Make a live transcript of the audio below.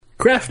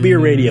Craft Beer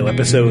Radio,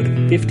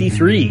 episode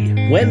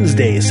 53,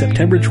 Wednesday,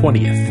 September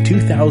 20th,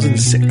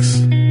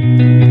 2006.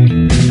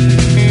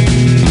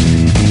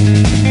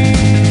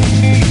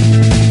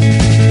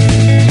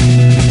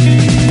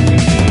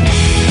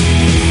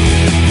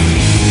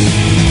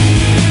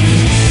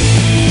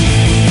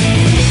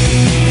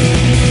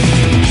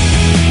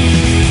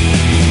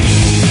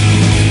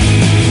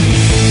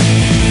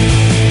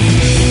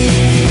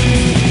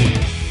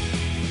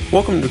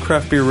 Welcome to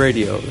Craft Beer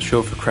Radio, the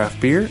show for craft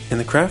beer and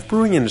the craft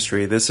brewing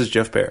industry. This is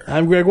Jeff Bear.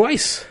 I'm Greg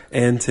Weiss.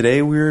 And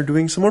today we're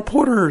doing some more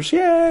porters.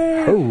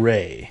 Yay!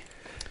 Hooray.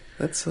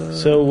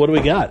 So what do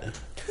we got?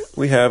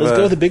 We have... Let's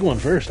go with the big one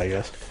first, I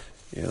guess.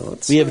 Yeah,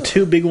 we have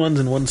two big ones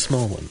and one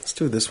small one. Let's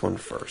do this one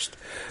first.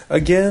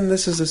 Again,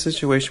 this is a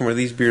situation where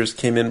these beers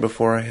came in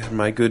before I had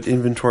my good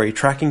inventory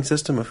tracking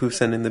system of who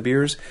sent in the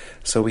beers.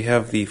 So we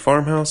have the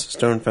Farmhouse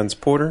Stone Fence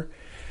Porter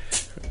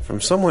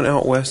from someone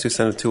out west who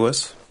sent it to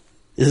us.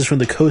 This is from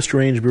the Coast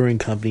Range Brewing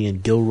Company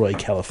in Gilroy,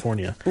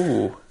 California.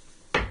 Ooh.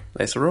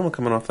 Nice aroma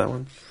coming off that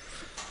one.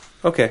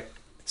 Okay.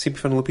 See if you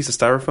found a little piece of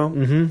styrofoam?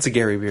 Mm-hmm. It's a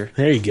Gary beer.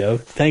 There you go.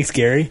 Thanks,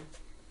 Gary.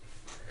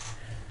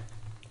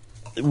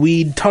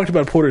 We talked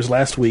about porters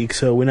last week,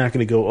 so we're not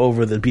going to go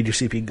over the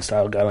BJCP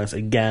style guidelines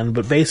again,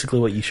 but basically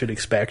what you should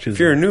expect is... If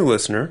you're a new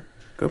listener,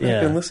 go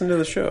back and listen to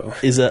the show.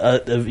 Is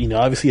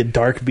obviously a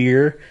dark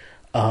beer,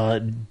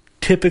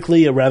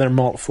 typically a rather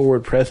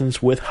malt-forward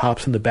presence with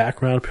hops in the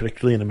background,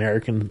 particularly in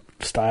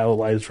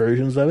American-stylized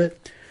versions of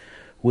it,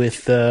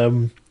 with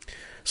some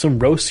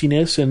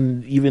roastiness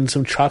and even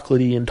some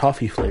chocolatey and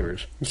toffee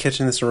flavors. You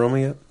catching this aroma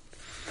yet?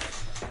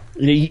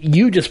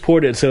 You just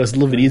poured it, so it's a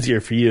little bit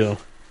easier for you.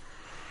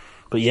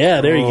 But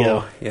yeah, there you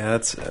go. Yeah,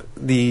 that's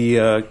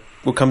the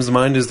what comes to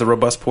mind is the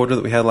robust porter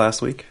that we had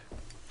last week.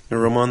 The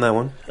aroma on that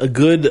one. A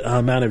good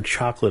amount of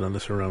chocolate on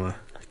this aroma.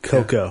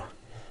 Cocoa. Yeah.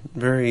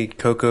 Very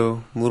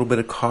cocoa, a little bit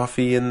of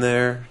coffee in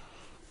there.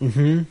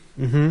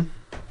 Mm-hmm.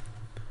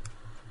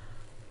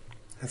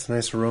 That's a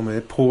nice aroma.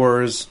 It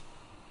pours,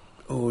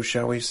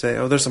 shall we say...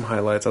 Oh, there's some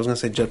highlights. I was going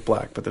to say jet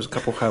black, but there's a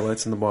couple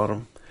highlights in the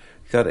bottom.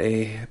 Got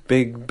a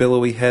big,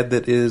 billowy head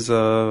that is...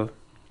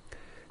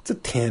 it's a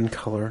tan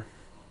color.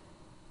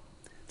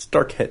 It's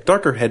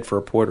darker head for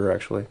a porter,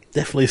 actually.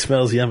 Definitely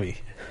smells yummy.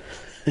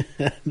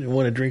 I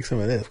want to drink some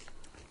of this.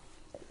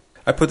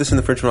 I put this in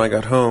the fridge when I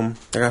got home.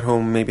 I got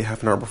home maybe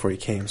half an hour before you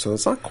came, so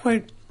it's not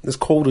quite as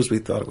cold as we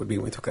thought it would be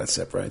when we took that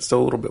sip, right? It's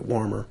still a little bit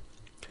warmer.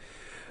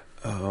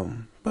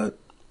 But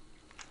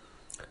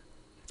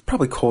it's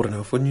probably cold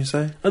enough, wouldn't you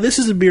say? This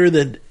is a beer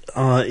that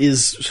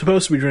is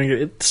supposed to be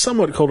drinking at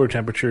somewhat colder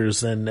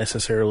temperatures than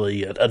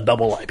necessarily a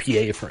double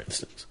IPA, for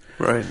instance.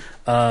 Right.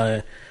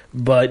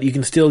 But you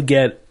can still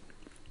get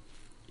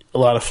a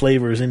lot of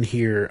flavors in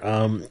here.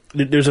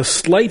 There's a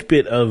slight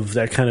bit of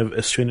that kind of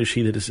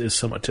astringency that is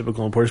somewhat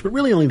typical in porters, but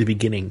really only the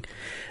beginning.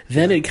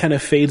 Then it kind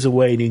of fades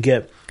away, and you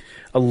get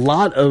a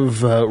lot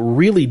of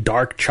really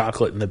dark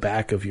chocolate in the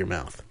back of your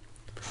mouth.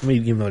 Let me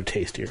give another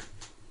taste here.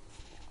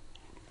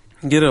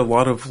 You get a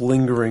lot of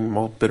lingering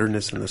malt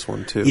bitterness in this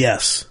one, too.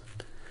 Yes.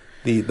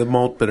 The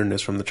malt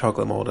bitterness from the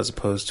chocolate malt as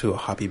opposed to a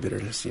hoppy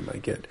bitterness you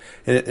might get.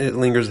 And it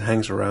lingers and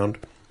hangs around.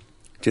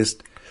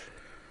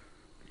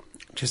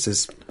 Just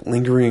this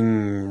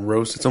lingering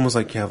roast. It's almost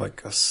like you have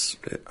like I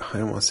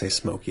don't want to say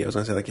smoky. I was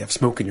going to say like you have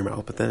smoke in your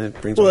mouth, but then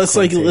it brings... Well, it's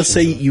like, let's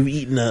say you've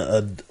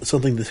eaten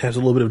something that has a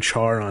little bit of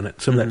char on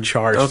it. Some of that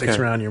char sticks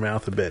around your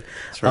mouth a bit.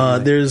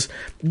 There's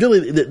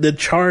really the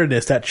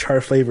charness, that char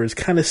flavor is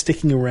kind of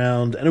sticking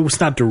around, and it's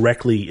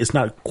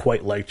not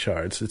quite like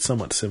char. It's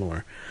somewhat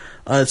similar.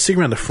 It's sticking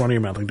around the front of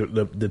your mouth, like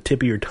the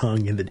tip of your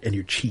tongue and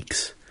your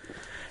cheeks.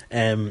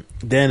 And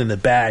then in the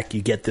back,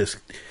 you get this...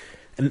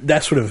 And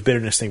that's sort of a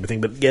bitterness thing,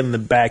 but again, in the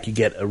back, you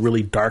get a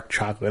really dark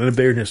chocolate, and a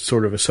bitterness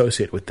sort of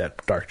associated with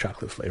that dark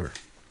chocolate flavor.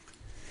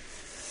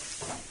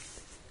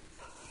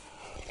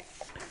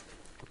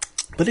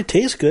 But it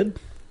tastes good.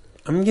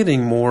 I'm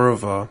getting more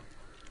of a...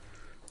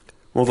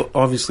 Well,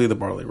 obviously the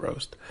barley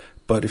roast.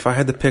 But if I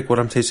had to pick what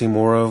I'm tasting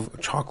more of,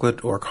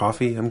 chocolate or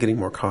coffee, I'm getting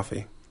more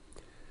coffee.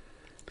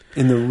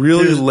 In the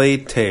really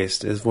late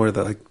taste is where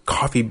the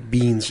coffee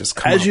beans just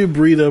come As you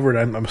breathe over it,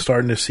 I'm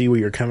starting to see where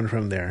you're coming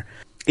from there.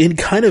 In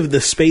kind of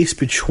the space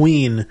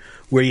between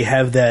where you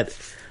have that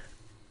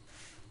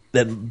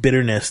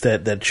bitterness,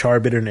 that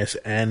char bitterness,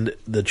 and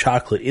the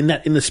chocolate, in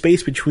the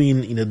space between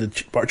the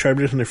char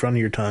bitterness in the front of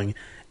your tongue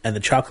and the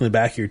chocolate in the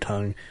back of your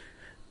tongue,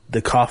 the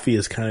coffee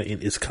is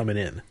coming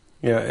in.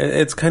 Yeah,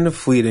 it's kind of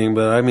fleeting,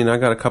 but I mean, I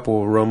got a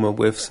couple aroma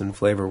whiffs and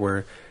flavor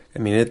where, I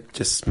mean, it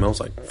just smells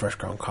like fresh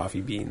ground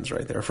coffee beans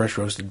right there, fresh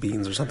roasted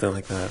beans or something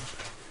like that.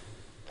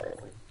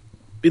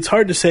 It's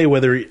hard to say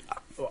whether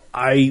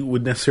I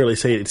would necessarily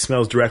say it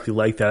smells directly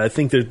like that. I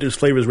think there's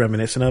flavors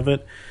reminiscent of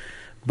it,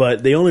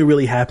 but they only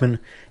really happen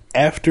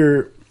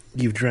after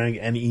you've drank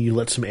and you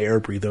let some air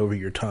breathe over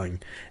your tongue.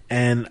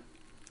 And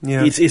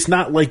it's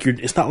not like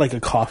a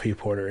coffee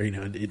porter.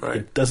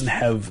 It doesn't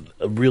have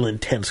a real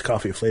intense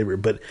coffee flavor,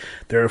 but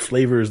there are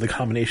flavors. The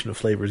combination of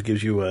flavors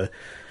gives you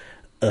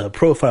a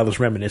profile that's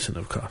reminiscent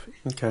of coffee.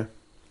 Okay.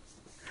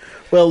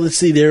 Well, let's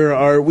see.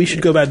 We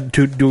should go back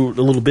to do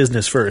a little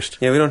business first.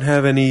 Yeah, we don't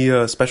have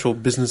any special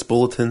business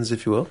bulletins,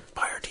 if you will.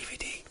 Buy our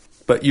DVD.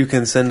 But you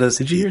can send us...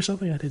 Did you hear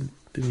something? I didn't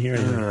hear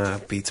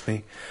anything. Beats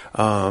me.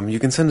 You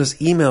can send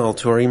us email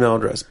to our email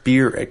address,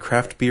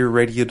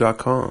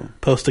 beer@craftbeerradio.com.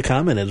 Post a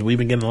comment, as we've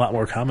been getting a lot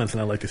more comments,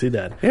 and I'd like to see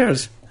that. Yeah,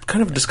 there's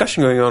kind of a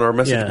discussion going on our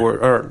message board,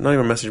 or not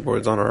even message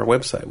boards, on our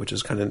website, which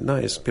is kind of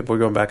nice. People are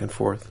going back and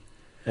forth.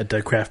 At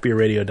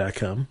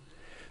craftbeerradio.com.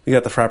 We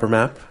got the Frapper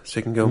map, so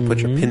you can go put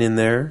your pin in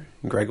there.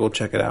 And Greg will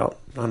check it out.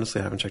 Honestly,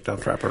 I haven't checked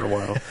out Frapper in a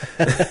while.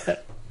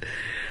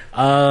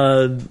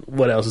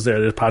 What else is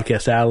there? There's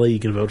Podcast Alley. You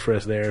can vote for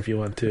us there if you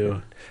want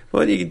to.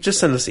 Well, you can just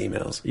send us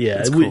emails. Yeah,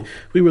 it's cool.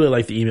 We really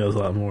like the emails a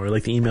lot more.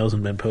 Like the emails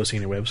and then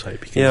posting on your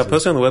website. Yeah,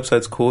 posting on the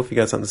website's cool if you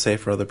got something to say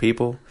for other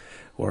people,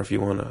 or if you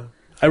want to.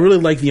 I really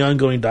like the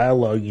ongoing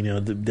dialogue,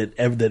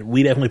 that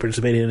we definitely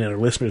participate in and our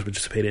listeners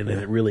participate in,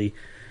 and it really,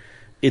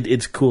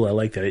 it's cool. I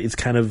like that. It's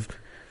kind of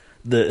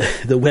the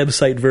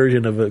website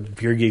version of a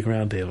Beer Geek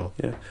Roundtable.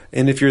 Yeah,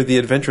 and if you're the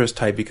adventurous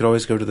type, you could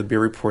always go to the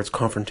Beer Report's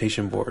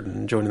confrontation board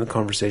and join in the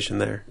conversation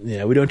there.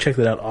 Yeah, we don't check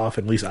that out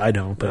often. At least I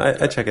don't.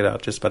 But I check it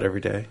out just about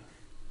every day.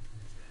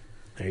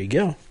 There you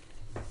go.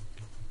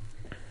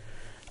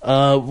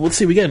 Let's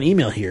see. We got an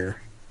email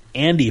here.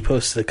 Andy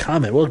posted a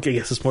comment. Well, I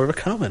guess it's more of a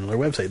comment on our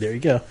website. There you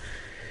go.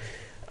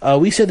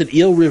 We said that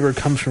Eel River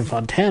comes from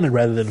Fontana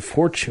rather than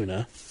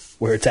Fortuna,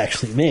 where it's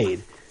actually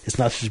made. It's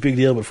not such a big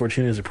deal, but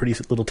Fortuna is a pretty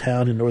little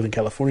town in Northern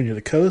California near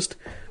the coast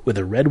with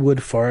a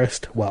redwood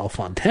forest, while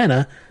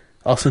Fontana,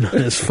 also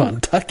known as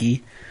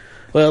Fontucky,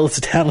 well, it's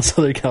a town in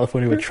Southern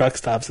California with truck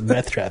stops and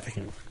meth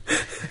trafficking.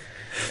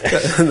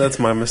 That's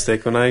my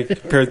mistake. When I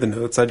compared the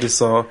notes, I just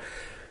saw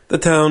the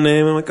town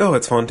name. I'm like, oh,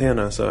 it's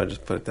Fontana, so I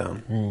just put it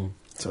down.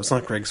 So it's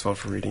not Greg's fault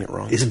for reading it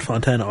wrong. Isn't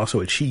Fontana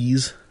also a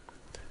cheese?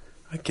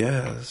 I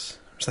guess.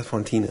 Or is that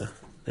Fontina?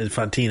 It's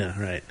Fontina,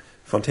 right.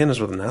 Fontana's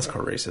where the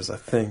NASCAR race is, I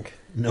think.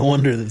 No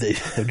wonder that they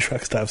have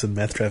truck stops and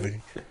meth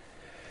trafficking.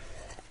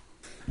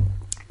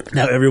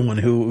 Now everyone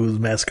who's a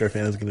NASCAR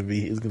fan is going to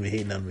be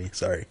hating on me.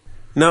 Sorry.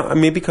 No,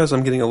 maybe because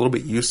I'm getting a little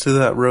bit used to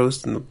that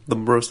roast and the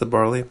roasted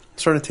barley.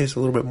 It's starting to taste a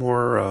little bit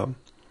more, a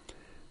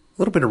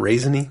little bit of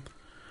raisiny.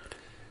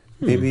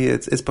 Maybe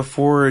it's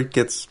before it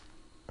gets.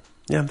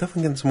 Yeah, I'm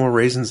definitely getting some more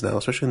raisins now,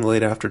 especially in the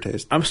late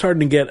aftertaste. I'm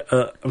starting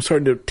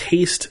to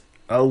taste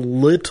a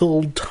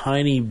little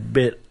tiny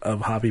bit of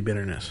hoppy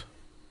bitterness.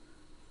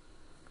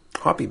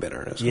 Hoppy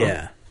bitterness,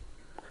 yeah. Huh?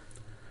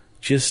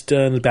 Just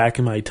in the back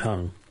of my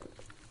tongue.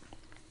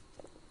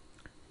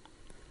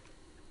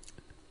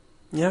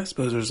 Yeah, I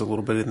suppose there's a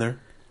little bit in there.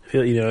 I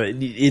feel,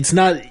 it's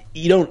not.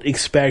 You don't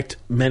expect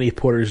many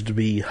porters to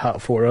be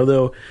hop forward,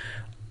 although.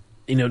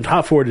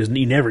 Hop forward is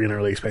you're never going to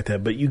really expect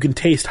that, but you can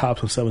taste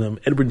hops on some of them.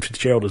 Edward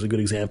Fitzgerald is a good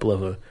example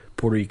of a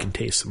porter you can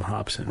taste some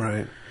hops in.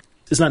 Right.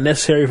 It's not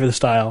necessary for the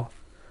style,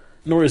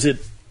 nor is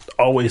it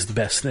always the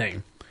best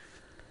thing.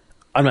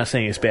 I'm not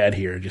saying it's bad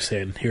here, just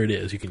saying here it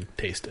is. You can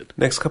taste it.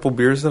 Next couple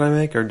beers that I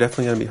make are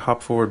definitely going to be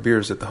hop forward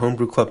beers. At the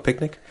Homebrew Club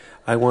picnic,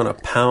 I want a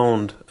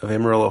pound of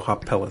Amarillo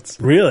hop pellets.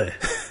 Really?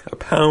 A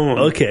pound.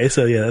 Okay,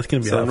 so yeah, that's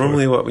going to be. So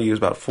normally, what we use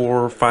about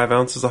 4 or 5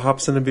 ounces of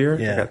hops in a beer.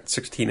 Yeah. I got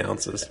 16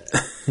 ounces.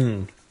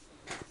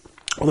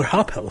 Well, they're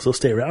hop pellets. They'll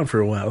stay around for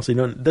a while, so it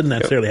doesn't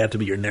necessarily have to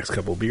be your next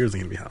couple of beers that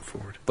are going to be hop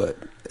forward. But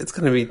it's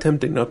going to be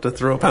tempting not to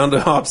throw a pound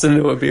of hops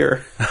into a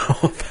beer.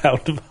 A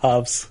pound of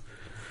hops.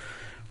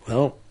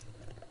 Well,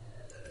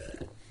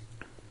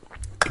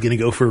 you going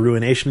to go for a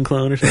Ruination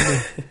clone or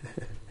something?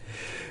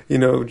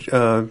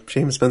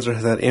 James Spencer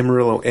has that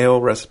Amarillo Ale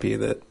recipe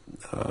that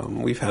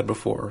we've had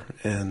before,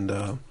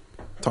 and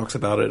talks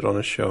about it on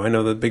his show. I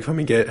know the Big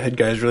Fummy Head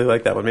guys really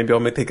like that one. Maybe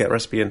I'll take that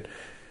recipe and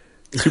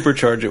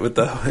supercharge it with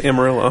the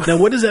Amarillo. Now,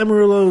 what does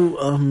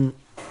Amarillo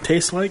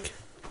taste like?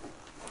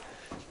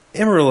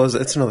 Amarillo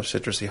it's another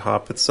citrusy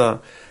hop.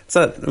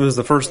 It was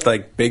the first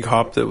big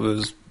hop that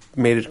was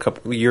made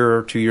a year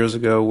or 2 years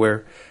ago,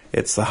 where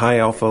it's the high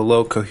alpha,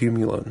 low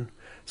cohumulin,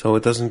 so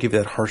it doesn't give you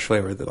that harsh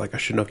flavor that a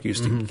Chinook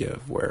used to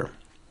give, where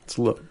it's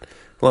a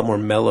lot more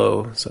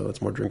mellow, so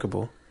it's more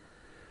drinkable.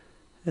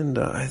 And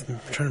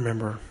I'm trying to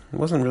remember, it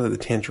wasn't really the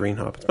tangerine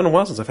hop. It's been a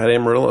while since I've had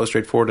Amarillo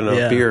straightforward in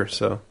a beer,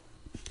 so.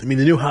 I mean,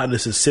 the new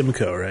hotness is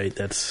Simcoe, right?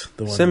 That's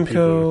the one.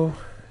 Simcoe.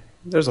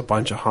 There's a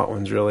bunch of hot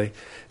ones, really.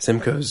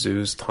 Simcoe,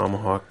 Zeus,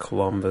 Tomahawk,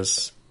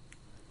 Columbus.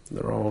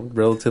 They're all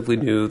relatively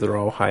new. They're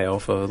all high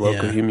alpha, low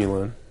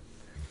cohumulin.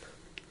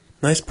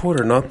 Nice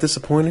porter, not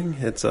disappointing.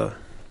 It's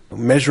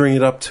measuring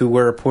it up to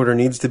where a porter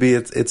needs to be.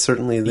 It's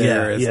certainly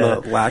there. It's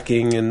not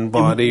lacking in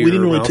body. We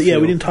didn't we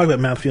didn't talk about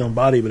mouthfeel and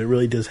body, but it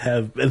really does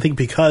have. I think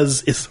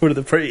because it's sort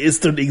of it's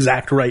the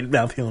exact right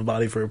mouthfeel and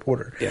body for a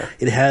porter. Yeah,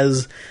 it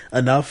has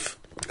enough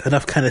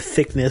kind of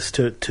thickness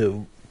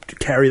to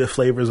carry the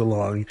flavors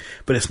along,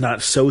 but it's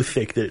not so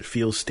thick that it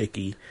feels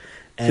sticky.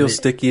 It feels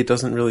sticky. It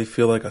doesn't really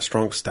feel like a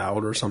strong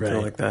stout or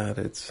something like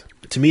that.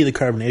 To me, the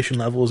carbonation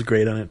level is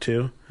great on it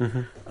too.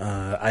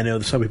 I know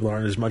that some people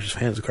aren't as much as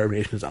fans of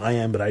carbonation as I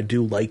am, but I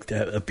do like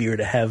a beer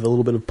to have a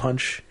little bit of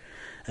punch,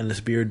 and this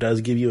beer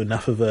does give you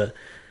enough of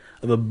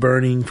a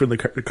burning from the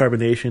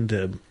carbonation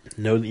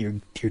know that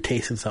you're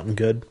tasting something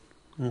good.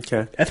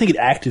 Okay. I think it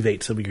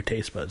activates some of your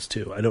taste buds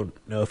too. I don't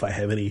know if I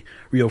have any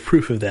real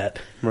proof of that.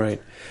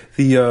 Right.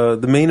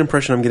 The main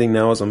impression I'm getting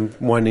now as I'm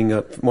winding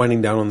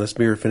down on this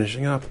beer,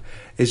 finishing up,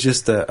 is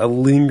just a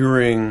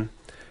lingering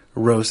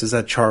roast. Is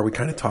that char we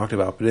kind of talked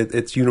about, but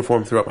it's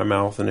uniform throughout my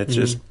mouth, and it's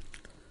just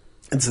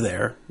it's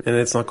there, and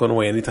it's not going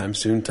away anytime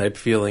soon. Type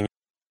feeling.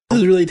 This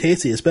is really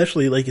tasty,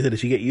 especially like you said,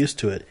 as you get used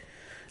to it.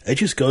 It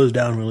just goes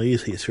down really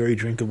easy. It's very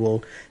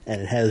drinkable,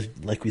 and it has,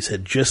 like we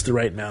said, just the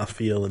right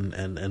mouthfeel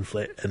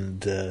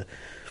and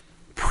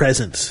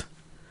presence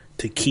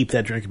to keep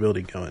that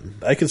drinkability going.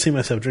 I could see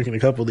myself drinking a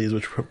couple of these,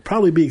 which would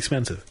probably be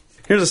expensive.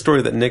 Here's a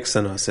story that Nick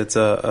sent us. It's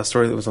a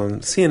story that was on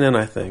CNN,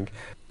 I think,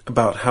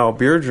 about how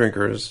beer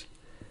drinkers,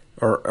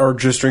 or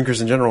just drinkers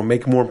in general,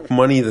 make more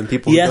money than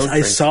people who don't drink.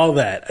 Yes,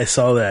 I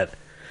saw that.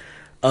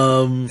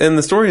 And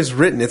the story is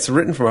written. It's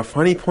written from a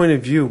funny point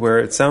of view where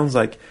it sounds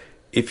like,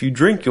 if you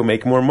drink, you'll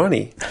make more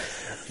money.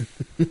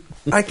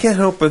 I can't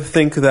help but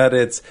think that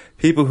it's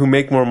people who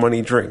make more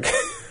money drink.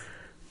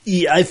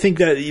 Yeah, I think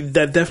that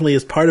definitely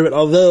is part of it.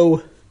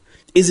 Although,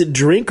 is it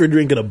drink or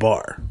drink at a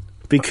bar?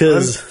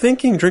 Because I'm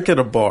thinking drink at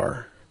a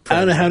bar. I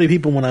don't know how many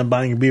people, when I'm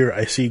buying a beer,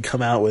 I see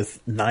come out with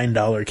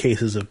 $9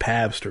 cases of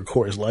Pabst or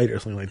Coors Light or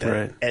something like that.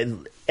 Right.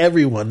 And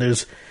everyone,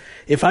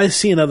 if I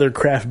see another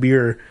craft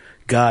beer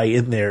guy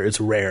in there, it's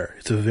rare.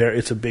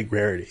 It's a big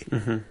rarity.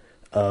 Mm-hmm.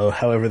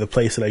 However, the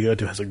place that I go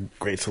to has a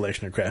great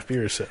selection of craft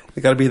beers. So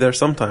they got to be there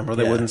sometime, or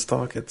they wouldn't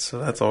stock it. So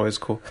that's always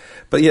cool.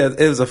 But yeah,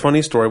 it was a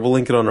funny story. We'll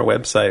link it on our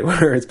website,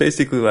 where it's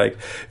basically like,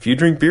 if you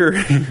drink beer,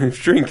 you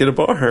drink at a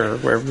bar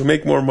where you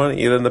make more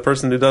money than the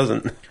person who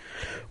doesn't.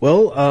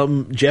 Well,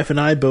 Jeff and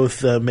I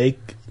both make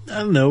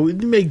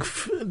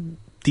a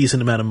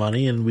decent amount of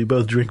money, and we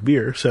both drink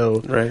beer. So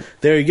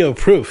There you go,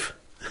 proof,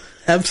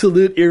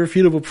 absolute,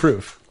 irrefutable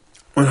proof.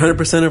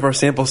 100% of our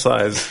sample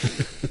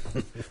size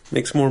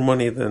makes more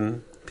money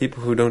than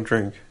people who don't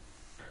drink.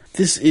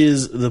 This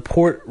is the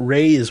Port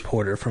Reyes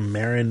Porter from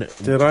Marin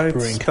Did I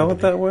Brewing spell Company.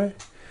 it that way?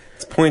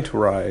 It's Point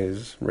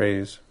Reyes.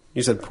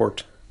 You said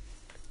port.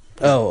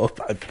 Oh,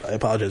 I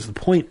apologize. The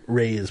Point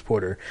Reyes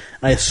Porter.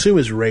 I assume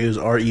it's Reyes,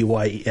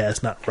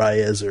 R-E-Y-E-S, not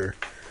Reyes or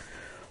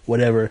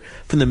whatever.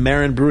 From the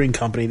Marin Brewing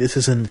Company. This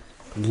is in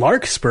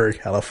Larkspur,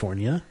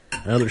 California.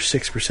 Another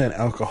 6%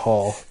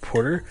 alcohol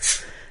porter.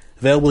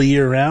 Available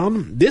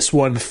year-round. This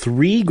won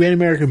 3 Great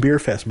American Beer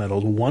Fest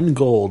medals, 1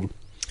 gold,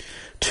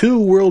 2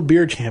 World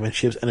Beer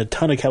Championships, and a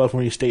ton of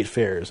California State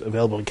Fairs.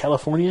 Available in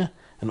California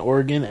and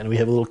Oregon, and we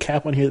have a little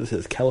cap on here that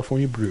says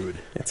California Brewed.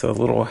 It's a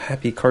little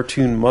happy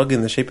cartoon mug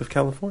in the shape of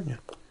California.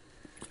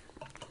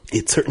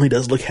 It certainly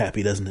does look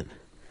happy, doesn't it?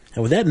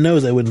 And with that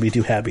nose, I wouldn't be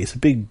too happy.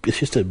 It's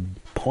just a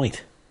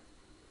point.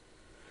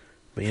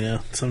 But,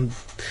 doesn't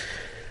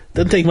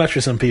take much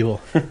for some people.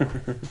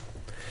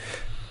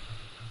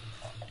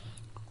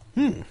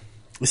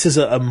 This is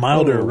a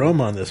milder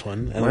aroma on this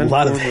one, and a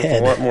lot of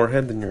head. A lot more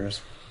head than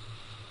yours.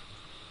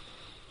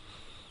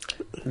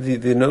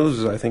 The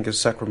nose, I think, is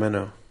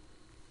Sacramento.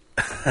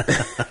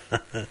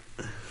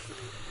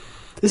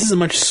 This is a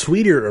much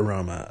sweeter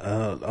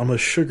aroma,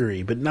 almost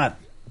sugary, but not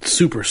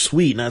super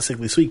sweet, not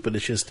sickly sweet, but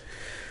it's just,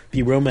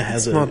 the aroma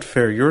has It's not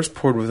fair. Yours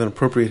poured with an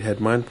appropriate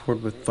head. Mine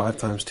poured with 5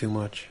 times too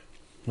much.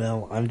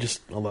 Well, I'm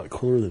just a lot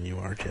cooler than you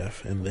are,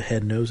 Jeff, and the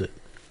head knows it.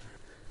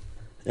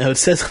 Now, it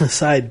says on the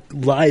side,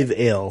 live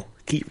ale,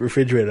 keep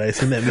refrigerated. I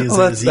assume that means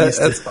there's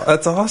yeast.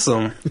 That's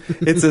awesome.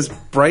 It's this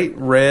bright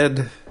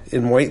red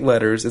in white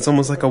letters. It's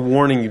almost like a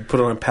warning you'd put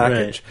on a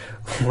package.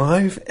 Right.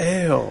 Live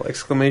ale!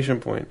 Exclamation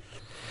point.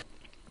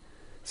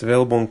 It's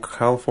available in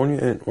California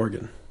and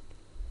Oregon.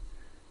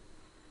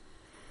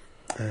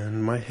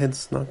 And my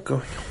head's not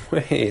going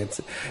away.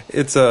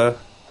 It's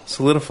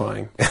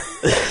solidifying.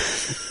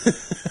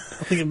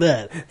 Look at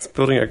that. It's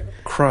building a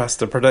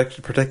crust, a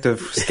protective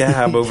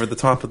scab over the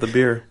top of the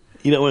beer.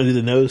 You don't want to do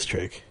the nose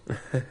trick.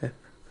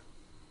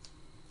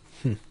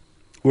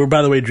 We're,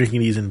 by the way,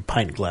 drinking these in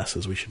pint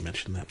glasses. We should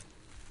mention that.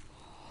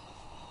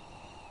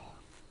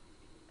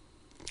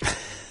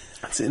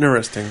 It's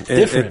interesting.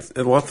 Different. It's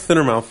a lot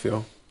thinner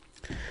mouthfeel.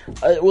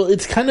 Well,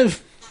 it's kind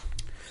of...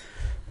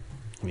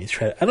 Let me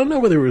try it. I don't know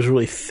whether it was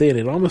really thin.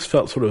 It almost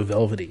felt sort of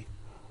velvety.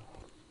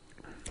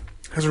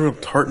 Has a real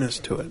tartness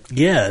to it.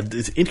 Yeah,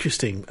 it's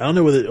interesting. I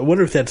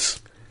wonder if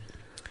that's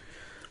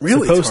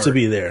really supposed to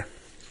be there.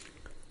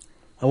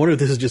 I wonder if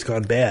this has just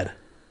gone bad.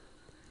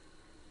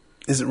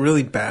 Is it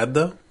really bad,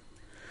 though?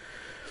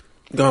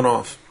 Gone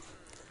off.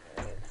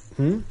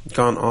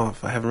 Gone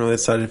off. I haven't really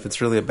decided if it's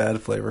really a bad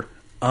flavor.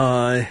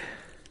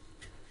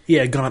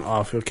 Yeah, gone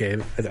off. Okay,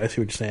 I see what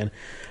you're saying.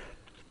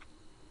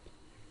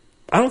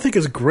 I don't think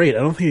it's great. I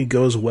don't think it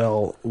goes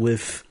well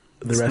with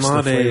the rest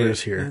of the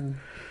flavors here.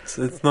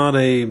 It's not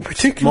a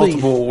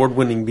multiple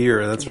award-winning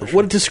beer, that's for sure.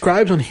 What it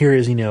describes on here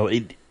is,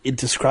 it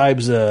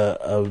describes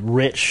a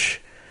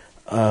rich,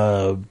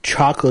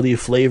 chocolatey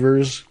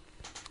flavors.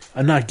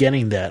 I'm not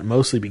getting that,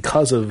 mostly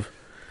because of...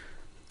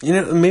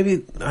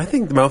 maybe... I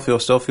think the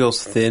mouthfeel still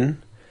feels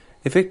thin.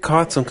 If it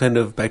caught some kind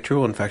of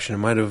bacterial infection, it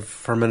might have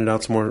fermented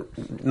out some more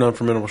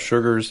non-fermentable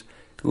sugars,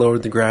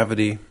 lowered the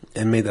gravity,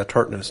 and made that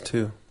tartness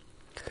too.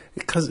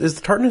 Because does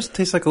the tartness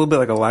taste like a little bit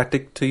like a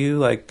lactic to you,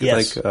 like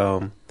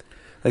the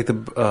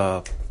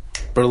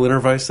Berliner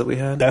Weiss that we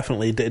had?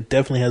 Definitely, it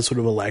definitely has sort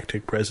of a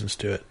lactic presence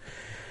to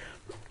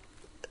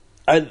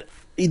it.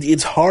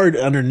 It's hard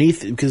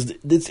underneath because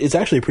it's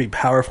actually a pretty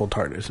powerful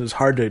tartness. It's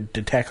hard to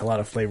detect a lot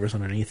of flavors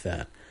underneath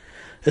that.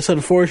 It's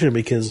unfortunate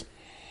because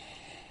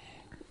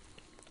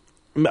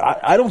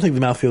I don't think the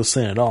mouth feels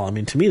thin at all. I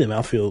mean, to me, the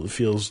mouth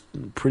feels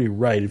pretty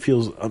right. It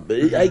feels,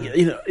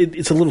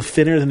 it's a little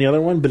thinner than the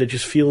other one, but it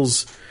just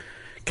feels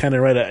kind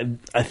of right.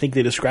 I think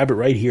they describe it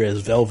right here as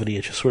velvety.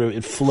 It just sort of,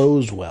 it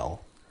flows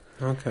well.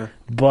 Okay.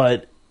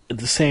 But at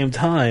the same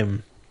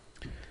time,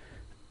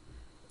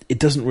 it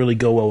doesn't really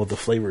go well with the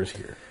flavors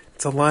here.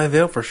 It's a live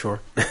ale for sure.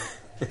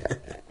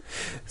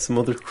 Some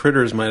other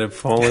critters might have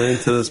fallen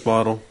into this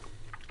bottle.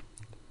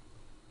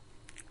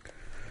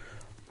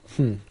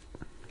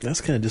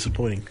 That's kind of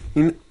disappointing.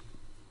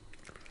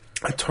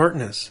 A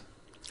tartness.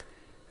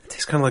 It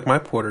tastes kind of like my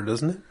porter,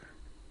 doesn't it?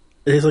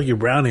 It tastes like your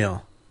brown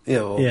ale.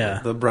 Yeah,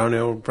 well, the brown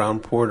ale, brown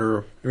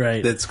porter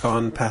that's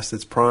gone past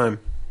its prime.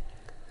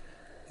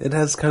 It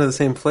has kind of the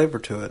same flavor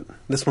to it.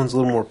 This one's a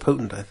little more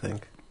potent, I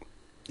think.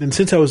 And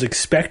since I was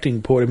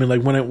expecting port, I mean,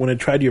 like when I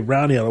tried your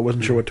brown ale, I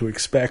wasn't sure what to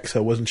expect, so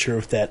I wasn't sure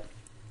if that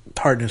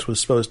tartness was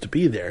supposed to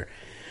be there.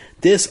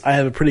 This, I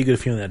have a pretty good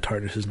feeling that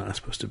tartness is not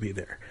supposed to be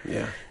there.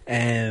 Yeah.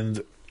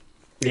 And,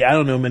 I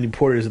don't know many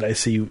porters that I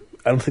see.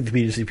 I don't think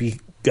the BJCP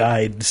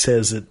guide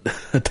says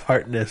that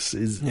tartness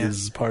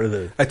is part of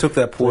the... I took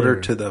that porter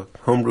to the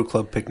homebrew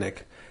club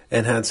picnic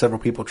and had several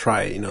people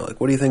try it.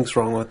 Like, what do you think's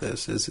wrong with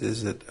this?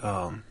 Is it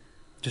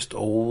just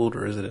old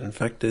or is it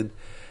infected?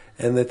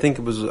 And they think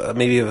it was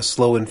maybe a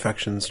slow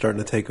infection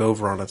starting to take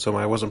over on it, so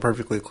I wasn't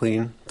perfectly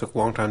clean. It took a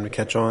long time to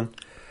catch on.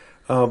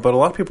 But a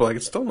lot of people are like,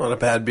 it's still not a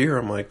bad beer.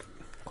 I'm like,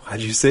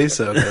 glad you say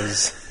so,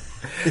 because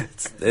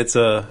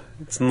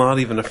it's not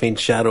even a faint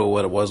shadow of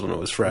what it was when it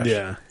was fresh.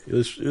 Yeah, it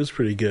was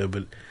pretty good,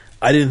 but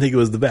I didn't think it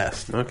was the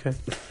best. Okay.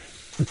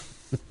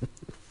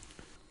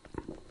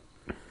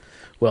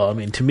 Well, I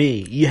mean, to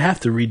me, you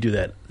have to redo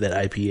that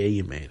IPA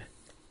you made.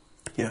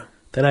 Yeah.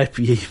 That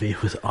IPA you made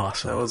was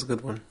awesome. That was a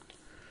good one.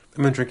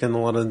 I've been drinking a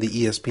lot of the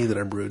ESP that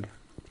I brewed.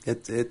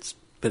 It's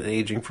been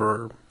aging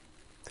for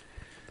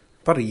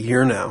about a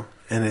year now,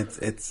 and it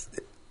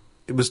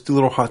was a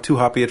little too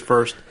hoppy at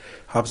first.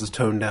 Hops is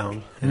toned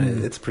down,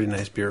 and it's a pretty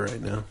nice beer right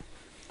now.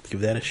 Give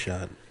that a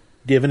shot.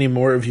 Do you have any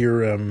more of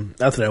your,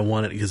 not that I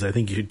want it because I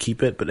think you should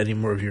keep it, but any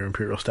more of your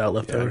Imperial Stout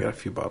left over? I got a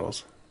few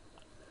bottles.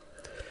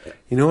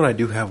 You know what I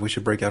do have we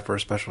should break out for a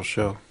special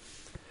show?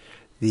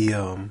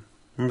 Remember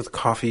the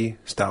coffee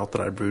stout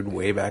that I brewed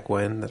way back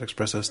when, that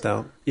espresso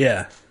stout?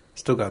 Yeah.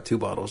 Still got 2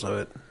 bottles of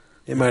it.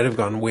 It might have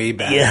gone way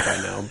back by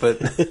now,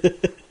 but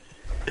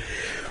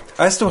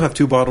I still have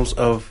 2 bottles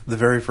of the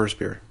very first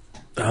beer.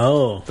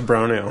 Oh. The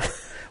brown ale.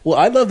 Well,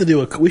 I'd love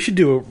to we should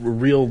do a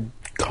real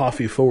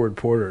coffee forward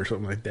porter or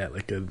something like that.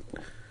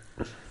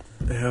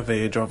 They have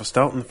a Java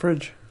stout in the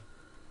fridge.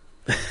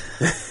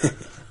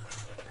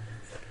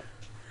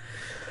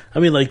 I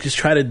mean, like, just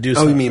try to do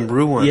something. Oh, you mean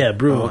brew one? Yeah,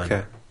 brew one.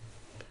 Okay.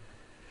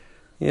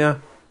 Yeah.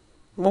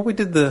 Well,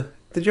 did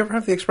you ever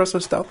have the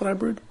espresso stout that I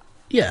brewed?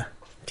 Yeah.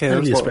 Okay,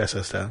 the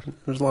espresso stout.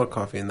 There's a lot of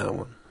coffee in that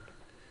one.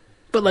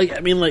 But,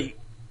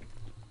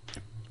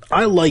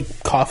 I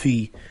like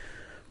coffee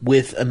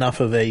with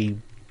enough of a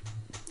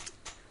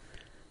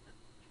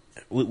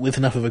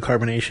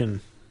carbonation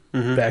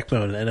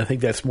backbone, and I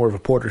think that's more of a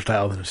porter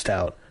style than a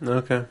stout.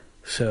 Okay.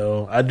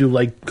 So I do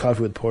like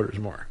coffee with porters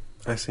more.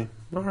 I see.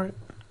 All right.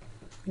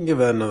 You can give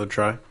that another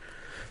try.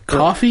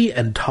 Coffee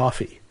and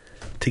toffee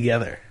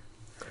together.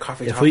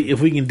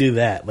 If we can do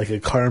that, like a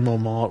caramel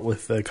malt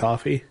with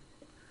coffee,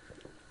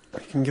 I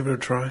can give it a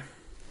try.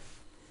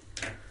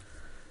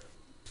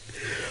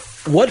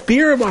 What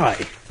beer am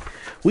I?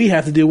 We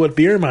have to do what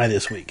beer am I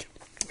this week,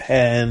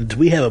 and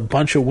we have a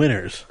bunch of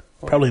winners.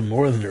 Probably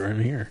more than are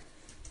in here.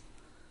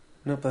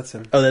 Nope, that's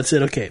him. Oh, that's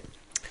it. Okay.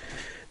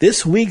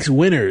 This week's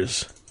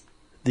winners,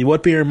 the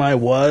what beer am I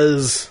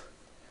was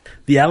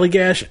the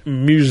Allagash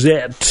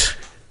Musette,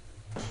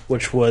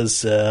 which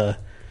was.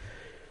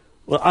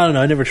 Well, I don't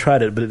know. I never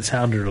tried it, but it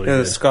sounded really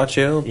good. Scotch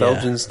ale,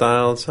 Belgian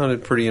style. It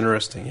sounded pretty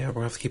interesting. Yeah, we're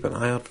going to have to keep an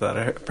eye out for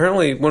that.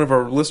 Apparently, one of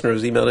our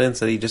listeners emailed in and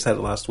said he just had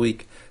it last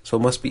week, so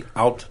it must be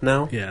out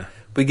now. Yeah.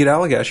 But you get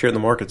Allagash here in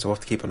the market, so we'll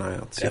have to keep an eye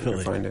out. See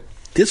Definitely. If we can find it.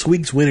 This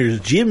week's winners,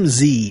 Jim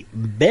Z,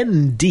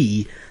 Ben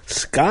D,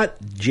 Scott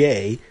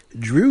J,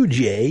 Drew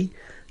J,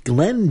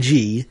 Glenn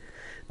G,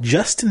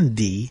 Justin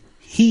D,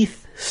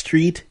 Heath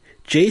Street,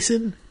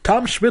 Jason,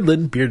 Tom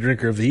Schmidlin, Beer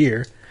Drinker of the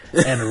Year,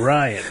 and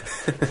Ryan.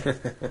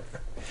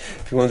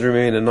 If you want to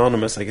remain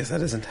anonymous, I guess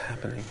that isn't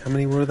happening. How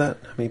many were that?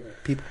 How many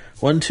people?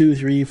 1, 2,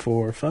 3,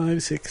 4,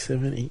 5, 6,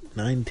 7, 8,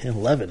 9, 10,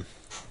 11.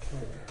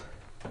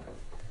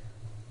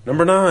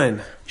 Number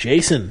 9.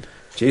 Jason.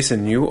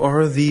 Jason, you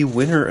are the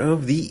winner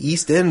of the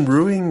East End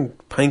Brewing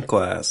Pint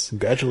Glass.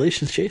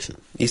 Congratulations,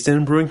 Jason. East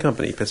End Brewing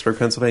Company, Pittsburgh,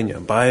 Pennsylvania.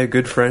 Buy a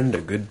good friend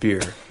a good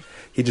beer.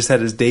 He just had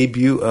his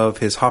debut of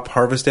his Hop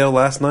Harvest Ale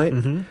last night.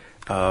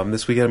 Mm-hmm.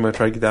 This weekend I'm going to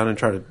try to get down and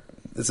try to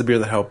it's a beer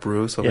that helped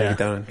brew, so I'll make it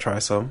down and try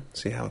some,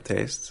 see how it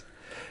tastes.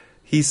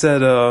 He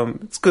said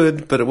it's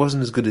good, but it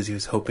wasn't as good as he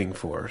was hoping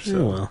for.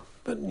 So,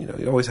 but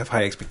you always have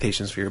high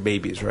expectations for your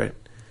babies, right?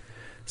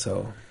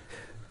 So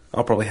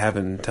I'll probably have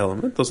it and tell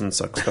him it doesn't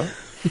suck, Scott.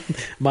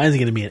 Mine's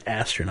going to be an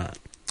astronaut.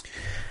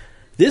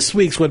 This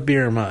week's What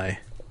Beer Am I?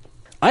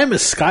 I'm a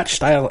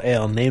Scotch-style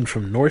ale named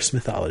from Norse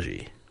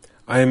mythology.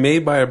 I am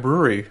made by a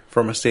brewery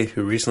from a state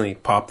who recently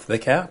popped the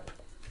cap.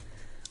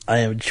 I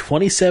am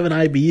 27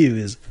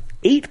 IBUs,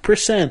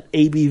 8%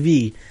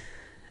 ABV,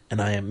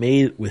 and I am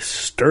made with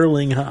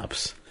sterling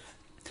hops.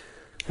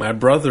 My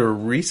brother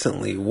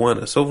recently won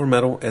a silver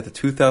medal at the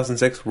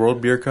 2006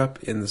 World Beer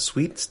Cup in the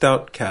Sweet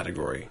Stout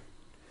category.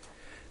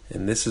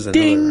 And this is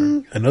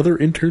another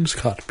intern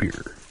Scott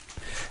beer.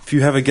 If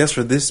you have a guess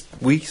for this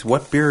week's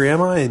What Beer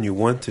Am I, and you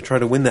want to try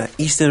to win that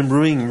East End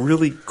Brewing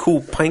really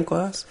cool pint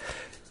glass,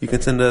 you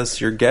can send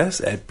us your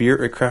guess at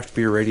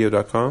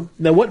beer@craftbeerradio.com.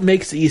 Now, what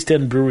makes the East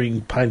End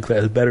Brewing pint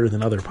glass better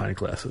than other pint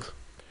glasses?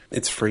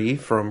 It's free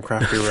from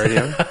Craft Beer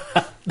Radio.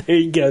 There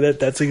you go.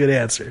 That's a good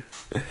answer.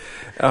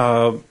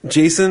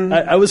 Jason?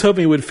 I was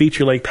hoping it would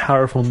feature like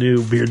powerful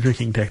new beer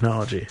drinking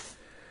technology.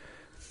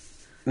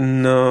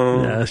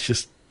 No. Yeah, it's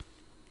just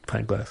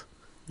pint glass.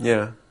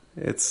 Yeah.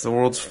 It's the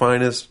world's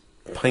finest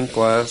pint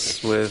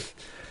glass with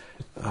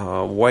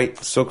white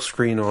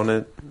silkscreen on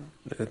it.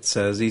 It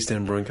says East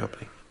End Brewing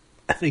Company.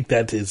 I think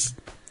that is...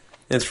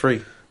 It's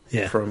free.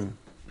 Yeah. From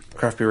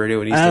Craft Beer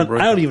Radio and East End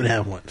Brewing Company. I don't even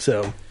have one,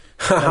 so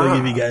I'll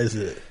give you guys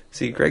a...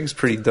 See, Greg's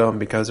pretty dumb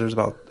because there's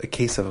about a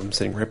case of them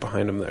sitting right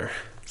behind him there.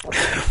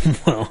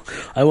 Well,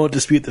 I won't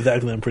dispute the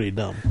fact that I'm pretty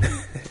dumb.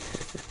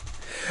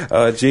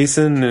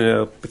 Jason,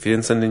 if you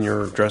didn't send in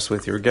your address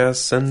with your guess,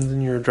 send in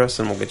your address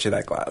and we'll get you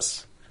that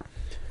glass.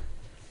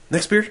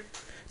 Next beer?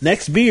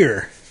 Next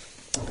beer.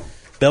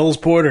 Bell's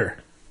Porter.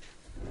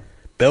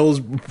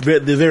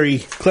 The very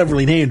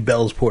cleverly named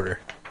Bell's Porter.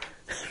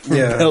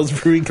 Yeah. Bell's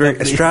Brewing Company.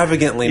 Very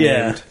extravagantly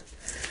named.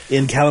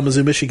 In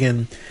Kalamazoo,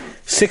 Michigan.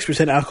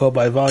 6% alcohol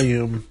by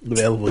volume,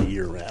 available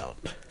year-round.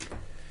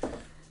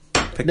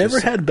 Never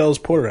had Bell's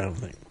Porter, I don't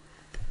think.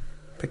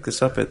 Picked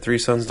this up at Three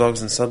Sons,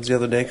 Dogs, and Subs the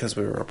other day because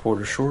we were a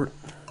porter short.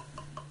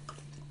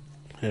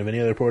 Have any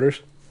other porters?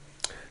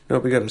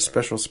 Nope, we got a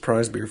special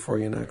surprise beer for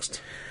you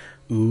next.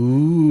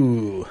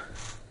 Ooh.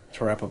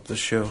 To wrap up the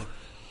show.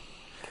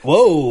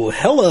 Whoa,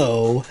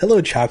 hello.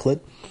 Hello,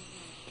 chocolate.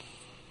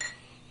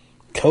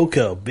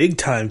 Cocoa, big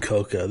time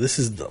cocoa. This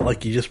is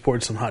like you just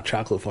poured some hot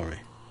chocolate for me.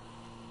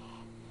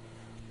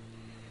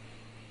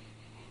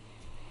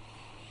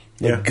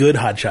 Like Yeah. good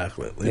hot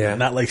chocolate. Yeah.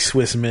 Not like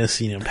Swiss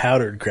Miss,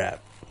 powdered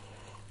crap.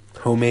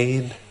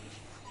 Homemade.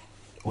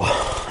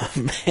 Whoa,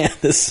 man,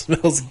 this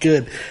smells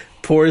good.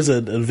 Pours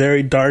a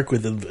very dark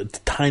with a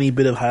tiny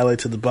bit of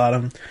highlights at the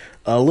bottom.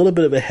 A little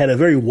bit of a head, a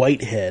very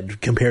white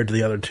head compared to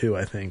the other two,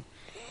 I think.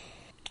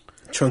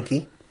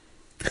 Chunky.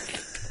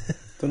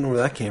 Don't know where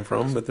that came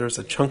from, but there's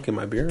a chunk in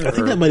my beer. I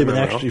think that might have been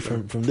actually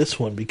from this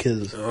one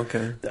because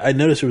I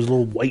noticed there was a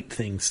little white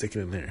thing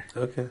sticking in there.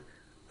 Okay.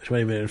 Which might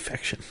have been an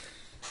infection.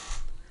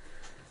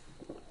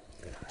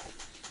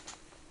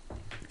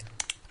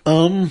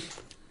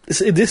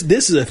 This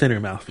is a thinner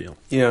mouthfeel.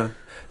 Yeah.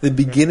 The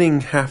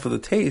beginning half of the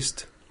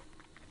taste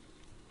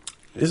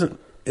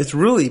it's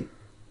really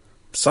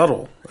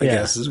subtle, I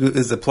guess,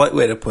 is a polite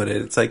way to put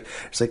it. It's like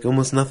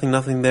almost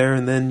nothing there,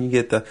 and then you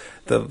get the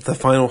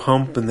final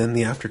hump and then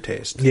the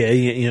aftertaste.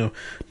 Yeah,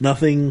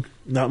 nothing,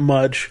 not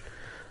much.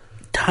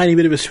 Tiny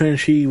bit of a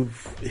swinchy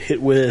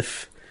hit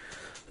with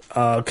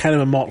kind of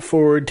a malt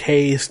forward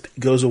taste,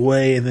 goes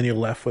away, and then you're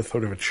left with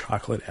sort of a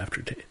chocolate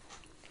aftertaste.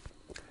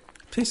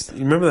 You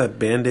remember that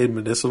Band-Aid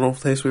medicinal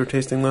taste we were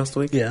tasting last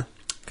week? Yeah.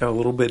 Got a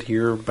little bit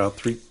here, about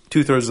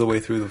 2/3 of the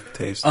way through the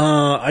taste.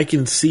 I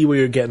can see where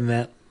you're getting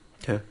that.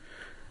 Okay.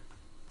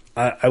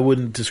 I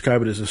wouldn't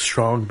describe it as a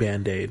strong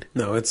Band-Aid.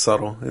 No, it's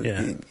subtle.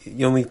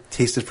 You only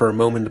taste it for a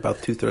moment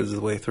about 2/3 of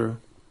the way through.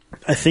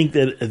 I think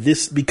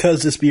that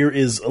because this beer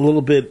is a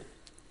little bit...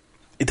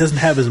 It doesn't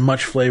have as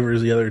much flavor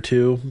as the other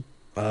two.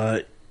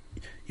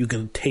 You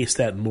can taste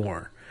that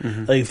more.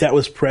 Mm-hmm. Like if that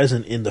was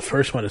present in the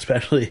first one,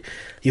 especially,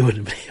 you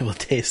wouldn't be able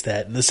to taste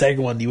that. In the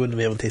second one, you wouldn't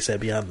be able to taste that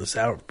beyond the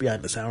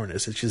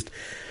sourness. It's just,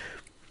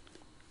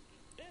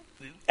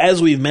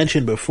 as we've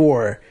mentioned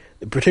before,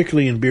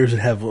 particularly in beers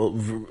that have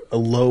a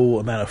low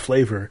amount of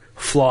flavor,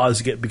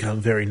 flaws become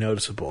very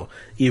noticeable,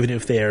 even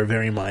if they are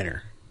very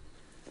minor.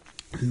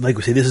 Like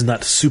we say, this is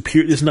not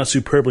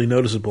superbly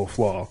noticeable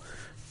flaw,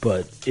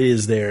 but it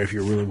is there if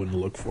you're really willing to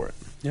look for it.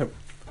 Yep.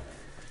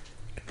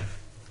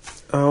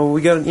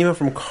 We got an email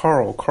from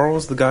Carl.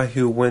 Carl's the guy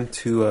who went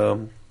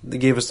to... they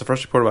gave us the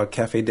first report about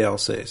Café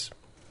d'Alsace.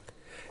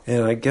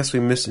 And I guess we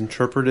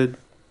misinterpreted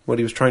what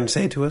he was trying to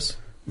say to us.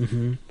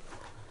 Mm-hmm.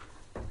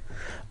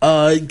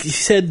 He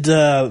said,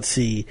 let's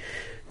see,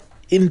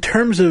 in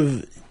terms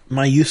of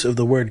my use of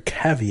the word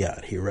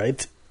caveat, he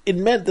writes, it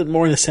meant that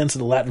more in the sense of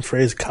the Latin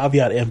phrase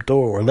caveat emptor,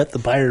 or let the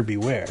buyer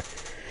beware.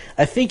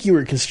 I think you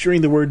were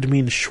construing the word to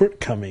mean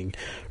shortcoming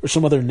or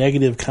some other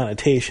negative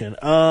connotation.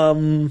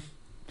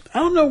 I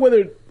don't know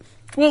whether...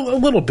 Well, a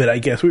little bit, I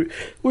guess.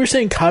 We're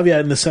saying caveat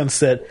in the sense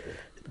that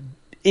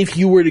if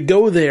you were to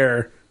go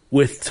there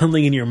with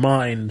something in your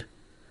mind,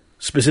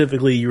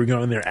 specifically you were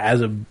going there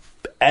as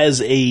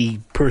a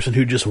person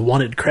who just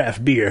wanted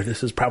craft beer,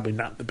 this is probably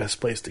not the best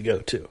place to go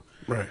to.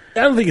 Right. I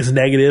don't think it's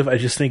negative. I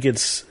just think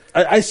it's...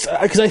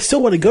 Because I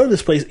still want to go to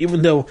this place,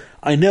 even though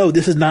I know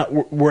this is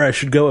not where I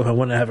should go if I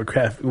want to have a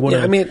craft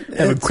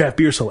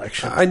beer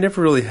selection. I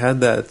never really had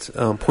that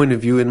point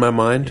of view in my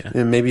mind,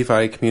 and maybe if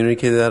I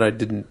communicated that, I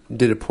did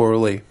it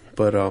poorly.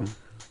 But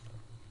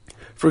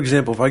for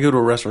example, if I go to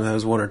a restaurant that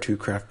has 1 or 2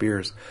 craft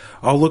beers,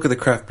 I'll look at the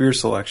craft beer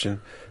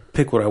selection,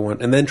 pick what I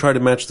want, and then try to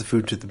match the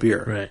food to the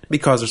beer, right?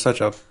 Because there's such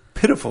a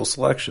pitiful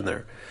selection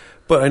there.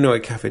 But I know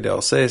at Café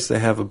del Seis they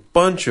have a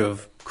bunch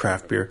of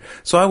craft beer,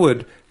 so I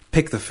would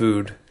pick the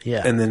food,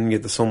 and then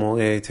get the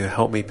sommelier to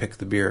help me pick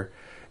the beer.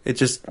 It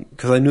just,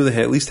 because I knew they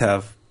at least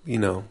have,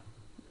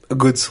 a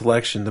good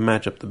selection to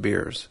match up the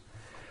beers.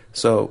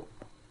 So,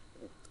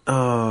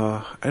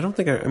 I don't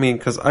think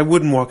because I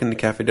wouldn't walk into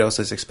Café del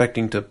Seis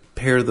expecting to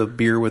pair the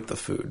beer with the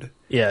food.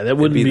 Yeah, that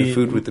wouldn't be the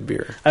food with the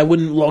beer. I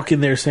wouldn't walk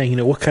in there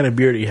saying, what kind of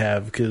beer do you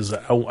have? Because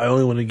I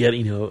only want to get,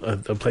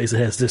 a place that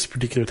has this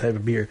particular type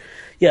of beer.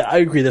 Yeah, I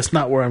agree. That's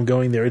not where I'm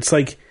going there. It's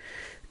like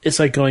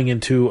going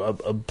into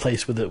a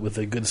place with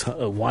a good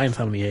wine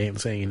sommelier and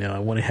saying, I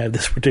want to have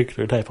this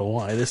particular type of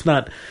wine. It's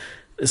not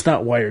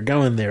why you're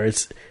going there.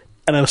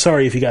 And I'm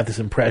sorry if you got this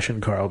impression,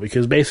 Carl,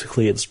 because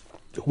basically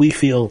we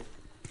feel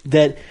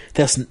that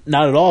that's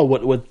not at all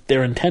what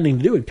they're intending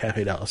to do at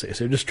Café del Seis.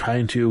 They're just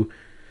trying to.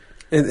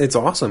 It's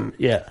awesome.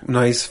 Yeah,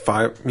 nice 4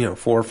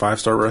 or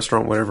 5-star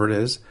restaurant, whatever it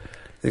is.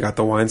 They got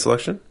the wine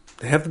selection.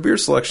 They have the beer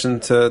selection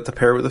to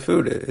pair with the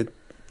food. It's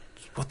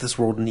what this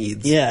world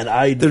needs. Yeah,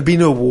 and there'd be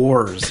no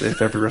wars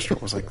if every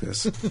restaurant was like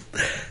this.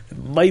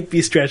 Might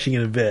be stretching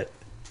it a bit.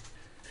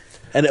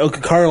 And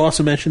Carl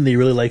also mentioned that he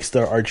really likes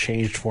our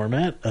changed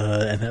format,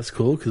 and that's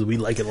cool because we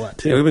like it a lot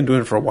too. Yeah, we've been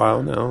doing it for a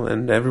while now,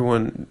 and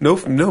everyone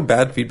no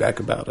bad feedback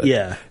about it.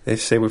 Yeah, they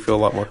say we feel a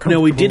lot more comfortable.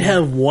 No, we did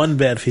have one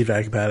bad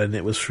feedback about it, and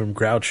it was from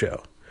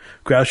Groucho.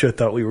 Groucho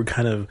thought we were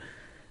kind of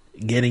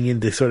getting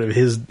into sort of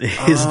his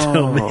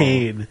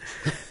domain,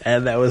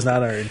 and that was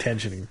not our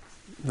intention.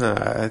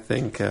 I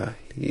think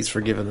he's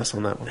forgiven us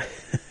on that one.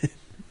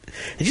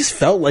 It just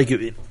felt like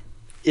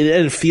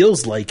it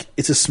feels like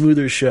it's a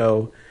smoother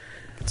show.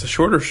 It's a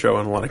shorter show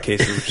in a lot of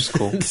cases, which is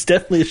cool. It's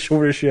definitely a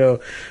shorter show,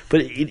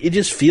 but it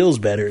just feels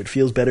better. It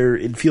feels better.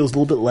 It feels a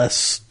little bit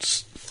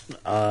less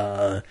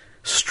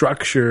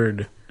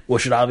structured,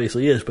 which it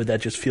obviously is, but that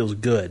just feels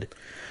good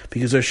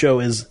because our show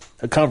is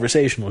a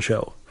conversational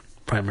show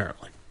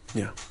primarily.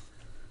 Yeah.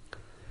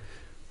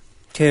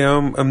 Okay,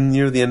 I'm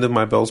near the end of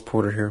my Bell's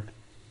Porter here.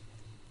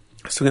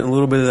 Still getting a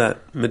little bit of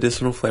that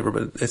medicinal flavor,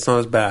 but it's not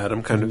as bad.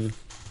 I'm kind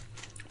of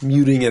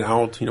muting it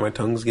out. My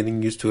tongue's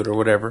getting used to it or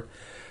whatever.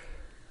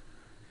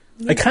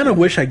 I kind of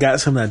wish I got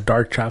some of that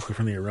dark chocolate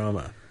from the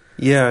aroma.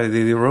 Yeah,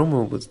 the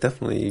aroma was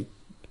definitely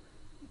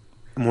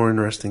more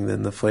interesting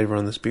than the flavor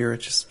on this beer.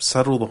 It's just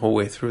subtle the whole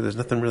way through. There's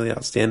nothing really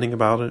outstanding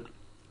about it.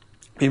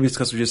 Maybe it's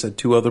because we just had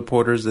 2 other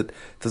porters that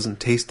doesn't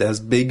taste as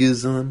big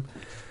as them.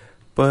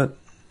 But,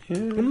 yeah.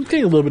 I'm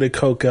getting a little bit of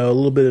cocoa, a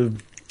little bit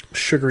of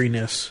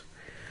sugariness.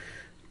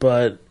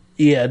 But,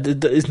 yeah,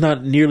 it's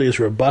not nearly as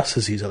robust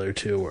as these other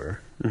 2 were.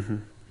 Mm-hmm.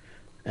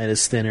 And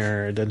it's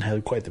thinner. It doesn't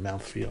have quite the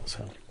mouthfeel.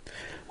 So,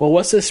 well,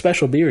 what's this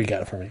special beer you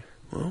got for me?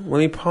 Well, let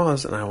me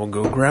pause and I will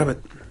go grab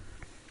it.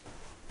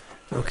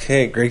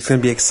 Okay, Greg's going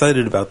to be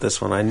excited about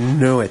this one. I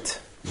know it.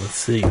 Let's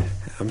see.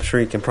 I'm sure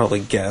he can probably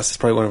guess. It's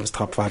probably one of his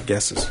top 5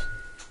 guesses.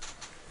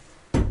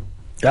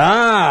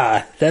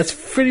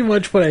 That's pretty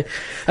much what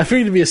I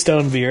figured to be a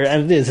Stone beer,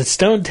 and it is. It's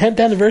Stone 10th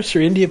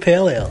Anniversary India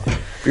Pale Ale.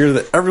 Beer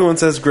that everyone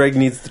says Greg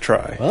needs to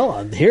try.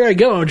 Well, here I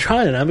go. I'm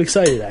trying it. I'm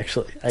excited,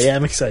 actually. I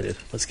am excited.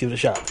 Let's give it a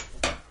shot.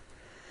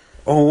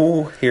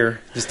 Oh,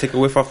 here. Just take a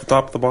whiff off the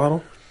top of the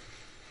bottle.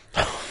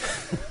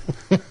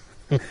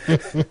 You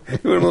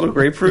want a little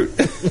grapefruit?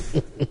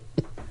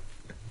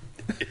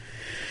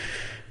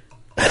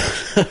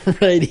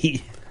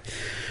 Alrighty.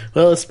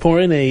 Well, it's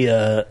pouring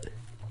a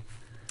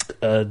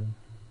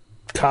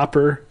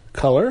copper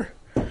color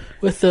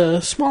with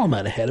a small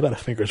amount of head, about a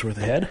finger's worth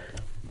of head.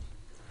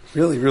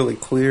 Really, really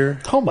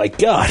clear. Oh my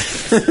god.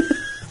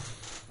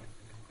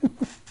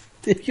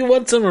 If you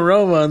want some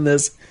aroma on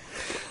this,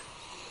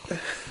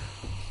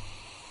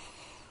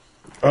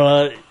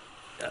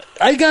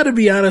 I gotta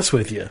be honest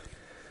with you.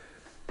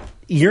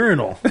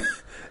 Urinal.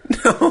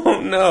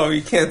 No,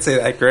 you can't say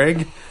that,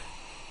 Greg.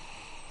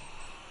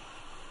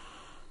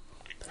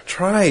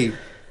 Try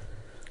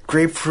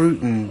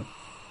grapefruit and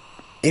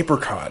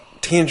apricot,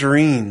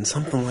 tangerine,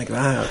 something like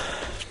that.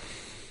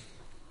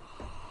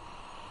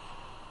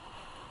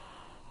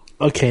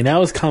 Okay,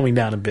 now it's calming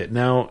down a bit.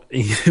 Now,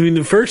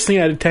 the first thing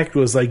I detected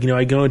was I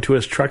go into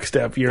a truck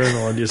stop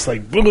urinal and just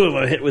boom,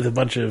 I hit with a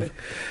bunch of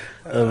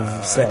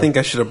stuff. I think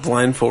I should have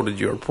blindfolded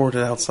you or poured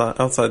it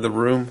outside the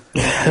room.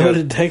 I would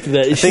have detected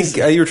that. I think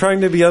you were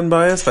trying to be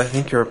unbiased, but I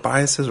think your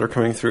biases were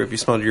coming through if you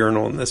smelled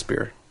urinal in this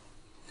beer.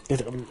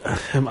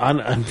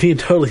 I'm being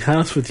totally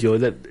honest with you.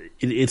 That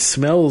it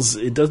smells.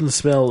 It doesn't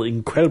smell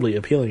incredibly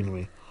appealing to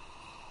me.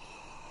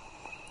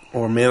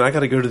 Or man, I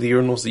got to go to the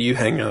urinals that you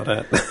hang out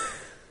at.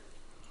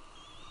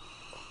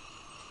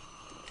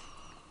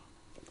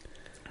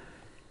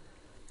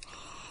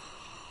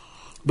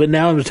 But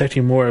now I'm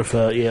detecting more of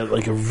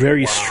like a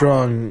very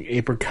strong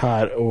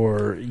apricot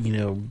or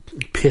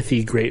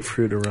pithy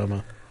grapefruit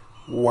aroma.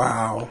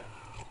 Wow.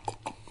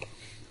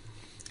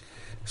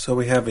 So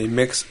we have a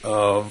mix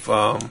of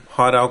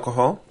hot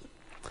alcohol.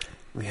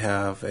 We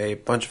have a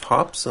bunch of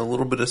hops and a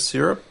little bit of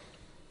syrup.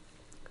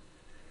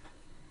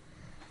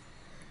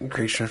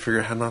 Greg's trying to figure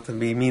out how not to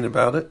be mean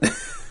about it.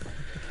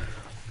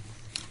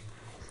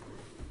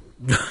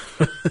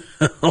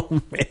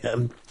 Oh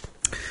man.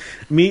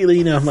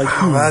 Immediately, I'm like,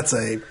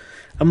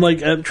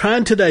 I'm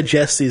trying to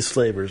digest these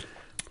flavors.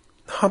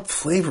 Hop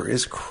flavor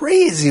is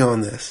crazy on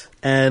this.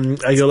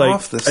 And I go I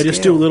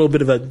just do a little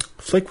bit of a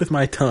flick with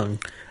my tongue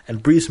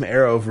and breathe some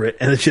air over it,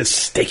 and it's just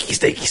sticky.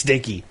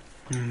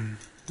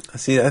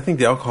 See, I think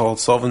the alcohol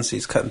solvency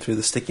is cutting through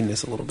the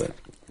stickiness a little bit.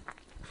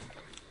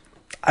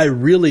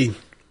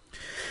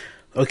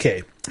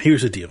 Okay,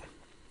 here's the deal.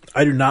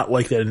 I do not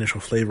like that initial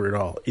flavor at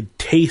all. It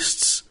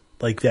tastes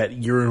like that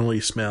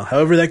urinally smell.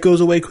 However, that goes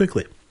away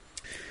quickly.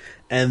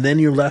 And then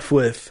you're left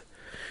with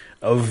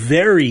a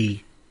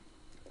very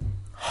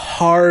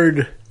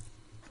hard,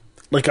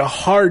 like a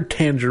hard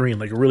tangerine,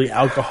 like a really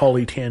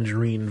alcohol-y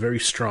tangerine, very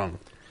strong.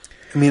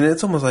 I mean,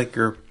 it's almost like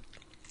you're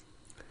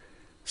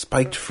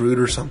spiked fruit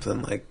or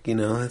something,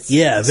 it's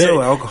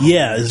so alcoholic.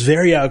 Yeah, it's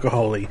very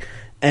alcoholic.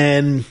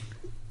 And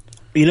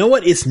you know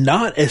what? It's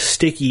not as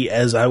sticky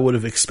as I would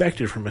have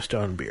expected from a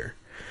Stone beer.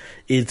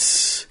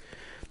 There's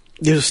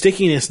a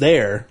stickiness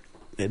there.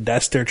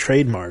 That's their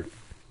trademark.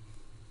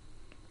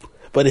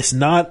 But it's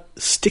not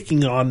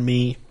sticking on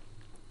me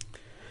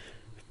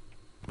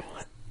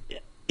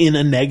in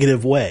a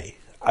negative way.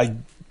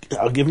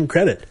 I'll give them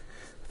credit.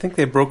 I think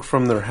they broke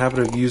from their habit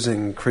of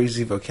using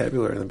crazy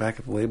vocabulary in the back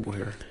of the label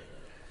here.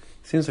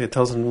 Seems like it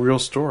tells a real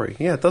story.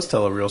 Yeah, it does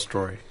tell a real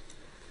story.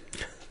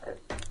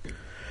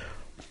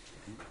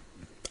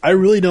 I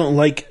really don't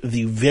like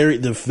the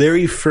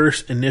very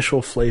first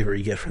initial flavor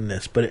you get from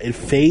this, but it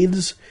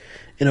fades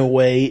in a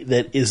way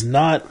that is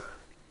not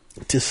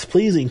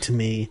displeasing to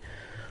me,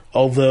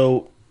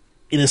 although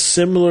in a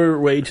similar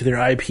way to their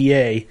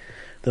IPA,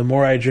 the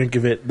more I drink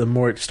of it, the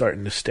more it's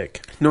starting to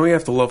stick. You know what you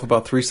have to love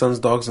about Three Sons,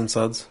 Dogs, and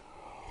Suds?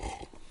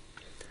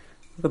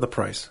 Look at the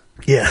price.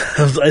 Yeah,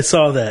 I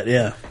saw that,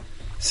 yeah.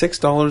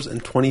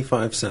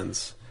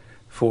 $6.25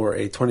 for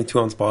a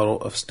 22-ounce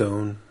bottle of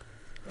Stone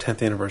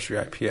 10th Anniversary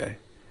IPA.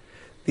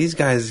 These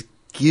guys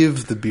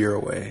give the beer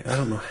away. I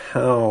don't know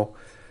how.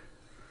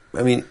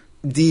 I mean,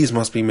 these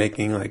must be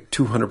making like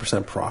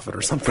 200% profit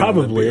or something.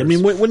 Probably. I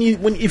mean,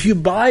 if you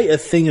buy a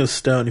thing of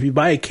Stone, if you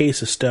buy a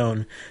case of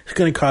Stone, it's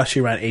going to cost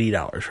you around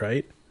 $80,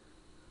 right?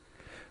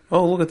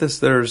 Oh, look at this.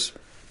 There's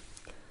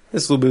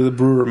this little bit of the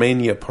Brewer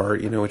Mania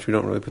part, which we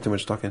don't really put too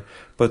much stock in.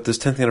 But this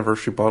 10th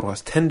Anniversary bottle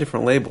has 10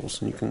 different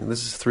labels, and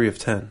this is 3 of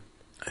 10.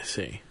 I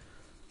see.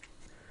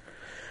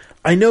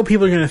 I know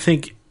people are going to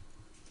think,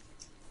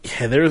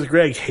 yeah, there's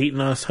Greg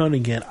hating on Stone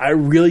again. I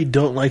really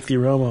don't like the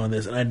aroma on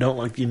this, and I don't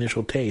like the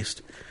initial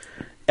taste.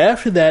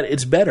 After that,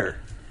 it's better.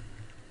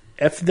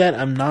 After that,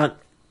 I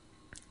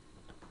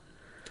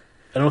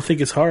don't think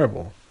it's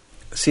horrible.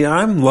 See,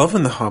 I'm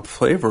loving the hop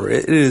flavor.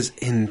 It is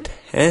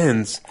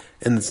intense,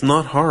 and it's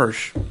not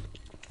harsh.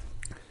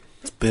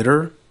 It's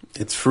bitter.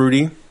 It's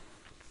fruity.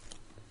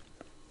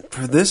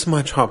 For this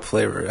much hop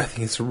flavor, I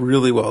think it's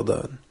really well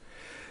done.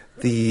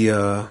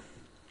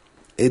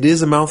 It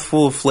is a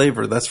mouthful of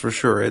flavor, that's for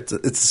sure. It's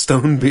a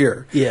Stone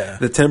beer. Yeah.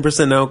 The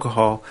 10%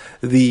 alcohol,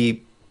 the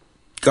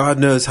God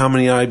knows how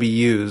many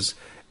IBUs,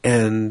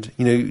 and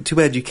too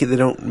bad they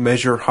don't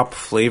measure hop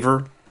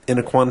flavor in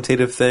a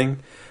quantitative thing.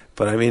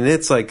 But I mean,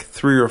 it's like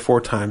 3 or 4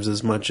 times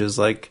as much as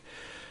like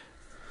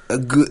a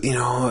good,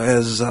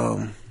 as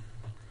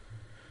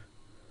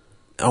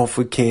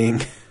Alpha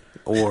King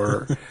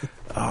or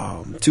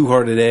Two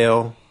Hearted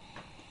Ale.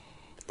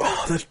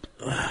 Oh,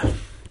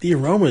 the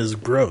aroma is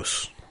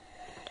gross.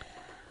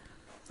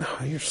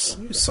 Oh, you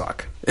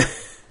suck.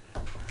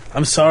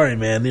 I'm sorry,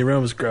 man. The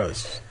aroma's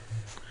gross.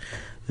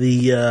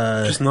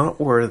 Just not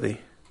worthy.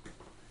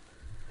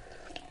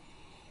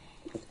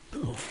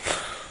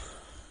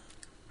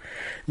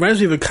 Reminds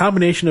me of a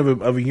combination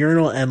of a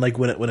urinal and like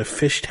when a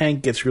fish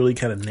tank gets really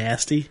kind of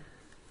nasty.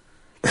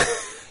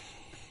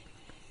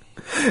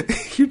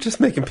 You're just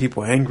making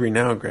people angry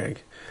now,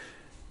 Greg.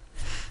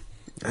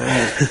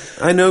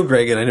 I know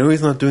Greg, and I know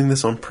he's not doing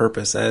this on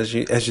purpose, as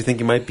you think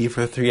he might be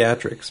for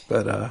theatrics,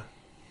 but I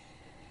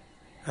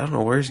don't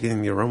know where he's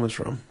getting the aromas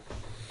from.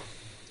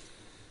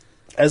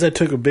 As I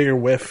took a bigger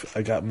whiff,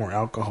 I got more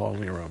alcohol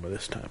in the aroma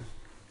this time.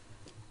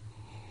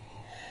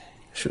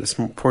 Should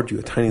have poured you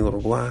a tiny little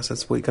glass.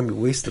 That's what going to be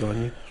wasted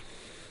on you.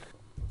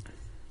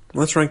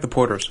 Let's rank the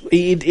porters.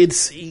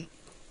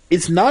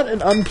 It's not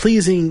an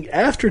unpleasing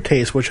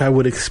aftertaste, which I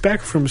would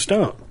expect from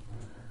Stone.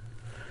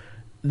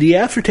 The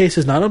aftertaste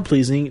is not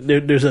unpleasing.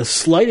 There's a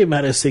slight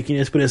amount of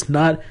stickiness, but it's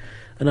not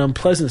an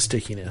unpleasant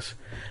stickiness.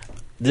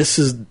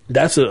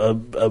 that's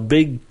a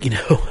big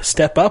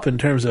step up in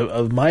terms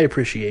of my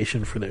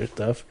appreciation for their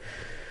stuff.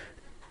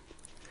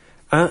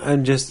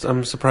 I'm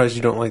surprised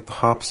you don't like the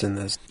hops in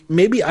this.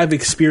 Maybe I've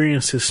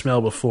experienced this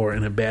smell before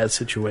in a bad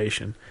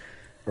situation,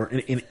 or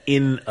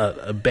in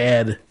a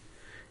bad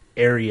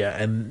area,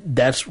 and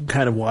that's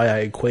kind of why I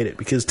equate it.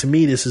 Because to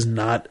me, this is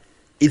not.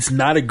 It's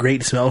not a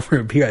great smell for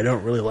a beer. I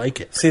don't really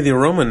like it. See, the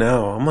aroma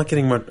now, I'm not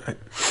getting much.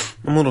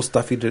 I'm a little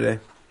stuffy today.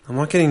 I'm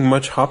not getting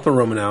much hop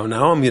aroma now.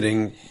 Now I'm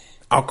getting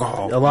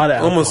alcohol. A lot of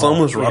alcohol.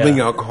 Almost rubbing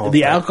alcohol.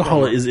 The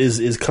alcohol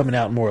is coming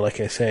out more, like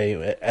I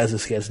say, as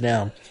this gets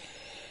down.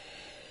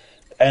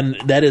 And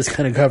that is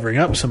kind of covering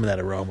up some of that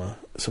aroma.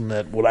 Some of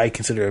that, what I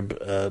consider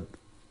a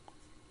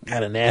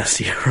kind of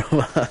nasty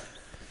aroma.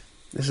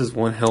 This is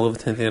one hell of a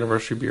 10th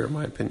anniversary beer, in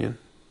my opinion.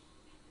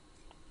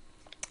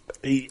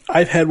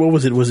 I've had, what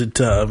was it? Was it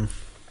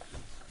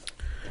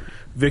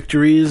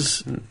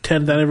Victory's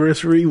 10th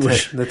anniversary?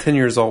 The 10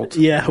 years old.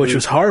 Yeah, which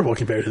was horrible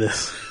compared to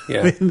this.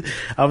 Yeah. I mean,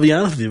 I'll be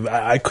honest with you,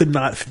 I could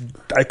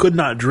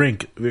not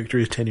drink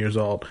Victory's 10 years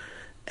old,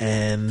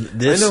 and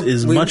this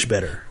is much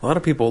better. A lot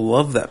of people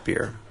love that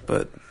beer,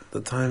 but the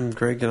time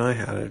Greg and I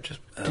had it, just...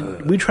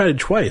 we tried it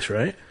twice,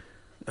 right?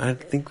 I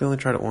think we only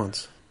tried it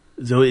once.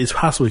 So it's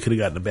possible we could have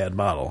gotten a bad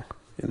bottle.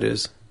 It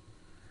is.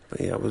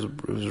 But yeah, it was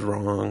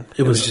wrong.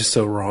 It was just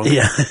so wrong.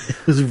 Yeah,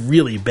 it was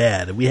really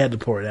bad. We had to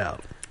pour it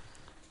out.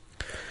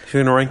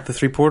 You're going to rank the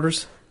 3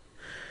 porters?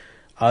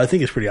 I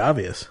think it's pretty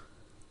obvious.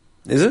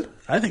 Is it?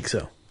 I think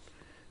so.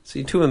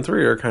 See, 2 and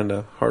 3 are kind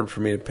of hard for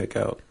me to pick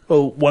out.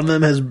 Well, one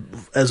of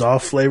them has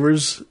off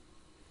flavors.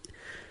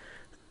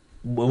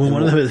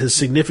 One of them has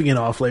significant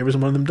off flavors,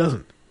 and one of them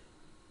doesn't.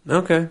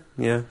 Okay,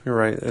 yeah, you're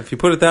right. If you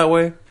put it that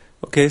way.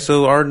 Okay,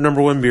 so our number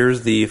 1 beer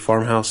is the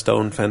Farmhouse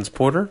Stone Fence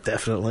Porter.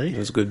 Definitely. It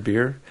was a good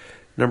beer.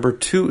 Number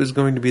 2 is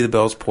going to be the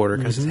Bell's Porter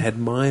because it had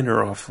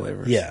minor off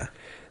flavors. Yeah.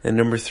 And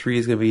number 3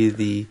 is going to be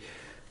the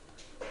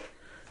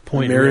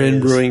Point Marion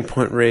Rise. Brewing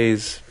Point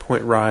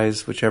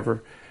Rise,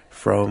 whichever,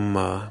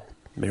 from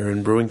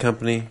Marion Brewing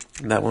Company.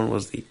 And that one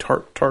was the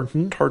tart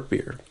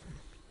beer.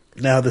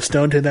 Now, the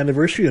Stone 10th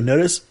anniversary, you'll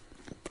notice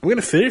I'm going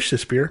to finish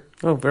this beer.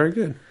 Oh, very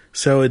good.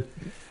 So I'm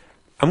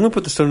going to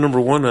put the Stone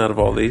number 1 out of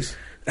all these.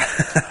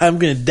 I'm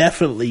going to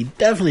definitely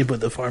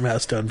put the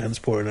Farmhouse Stone Fence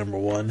Porter number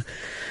 1.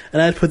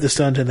 And I'd put the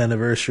Stone 10th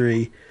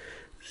anniversary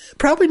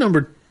probably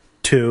number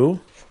 2.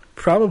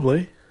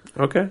 Probably.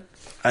 Okay.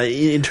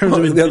 In terms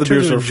of the other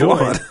beers are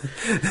enjoying.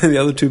 flawed. The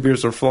other 2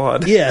 beers are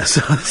flawed. Yeah.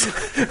 So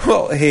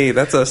well, hey,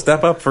 that's a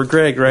step up for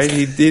Greg, right?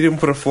 He didn't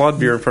put a flawed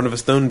beer in front of a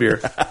Stone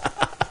beer.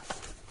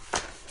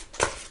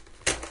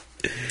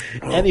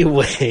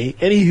 Anyway,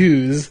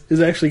 anywho's is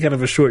actually kind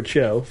of a short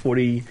show.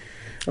 40.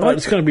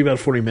 It's going to be about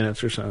 40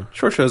 minutes or so.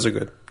 Short shows are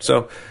good.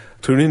 So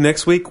tune in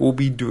next week. We'll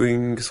be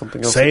doing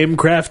something else. Same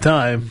craft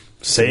time.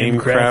 Same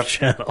craft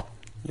channel.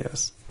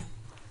 Yes.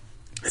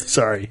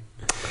 Sorry.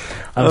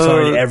 I'm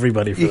sorry to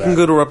everybody for that. You can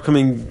go to our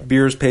upcoming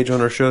beers page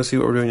on our show, see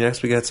what we're doing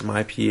next. We got some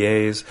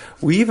IPAs.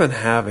 We even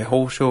have a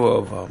whole show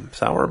of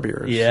sour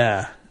beers.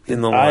 Yeah.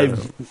 In the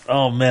lineup.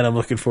 Oh, man, I'm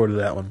looking forward to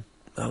that one.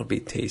 That'll be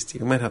tasty.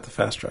 We might have to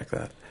fast track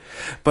that.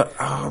 But,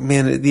 oh,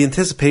 man, the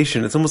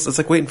anticipation, it's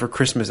like waiting for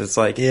Christmas. It's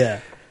like... Yeah.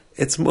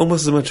 It's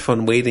almost as much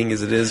fun waiting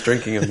as it is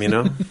drinking them, you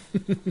know?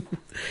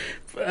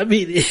 I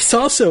mean, it's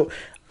also...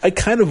 I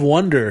kind of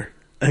wonder...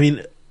 I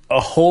mean, a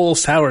whole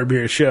sour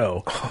beer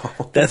show.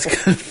 That's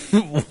kind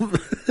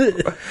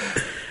of...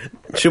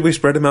 Should we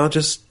spread them out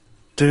just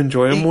to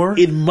enjoy them more?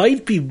 It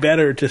might be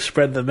better to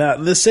spread them out.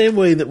 In the same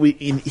way that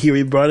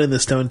we brought in the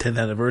Stone 10th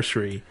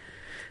anniversary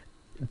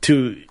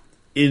to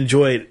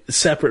enjoy it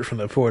separate from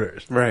the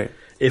porters. Right.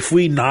 If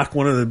we knock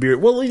one of the beer,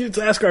 well, let's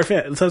ask our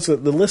fans, let's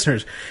ask the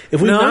listeners.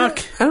 If we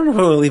knock, I don't know if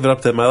I want to leave it up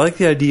to them. I like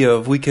the idea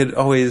of we could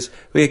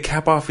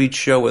cap off each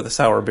show with a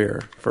sour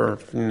beer for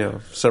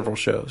several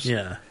shows.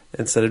 Yeah,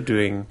 instead of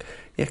doing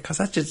because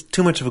that's just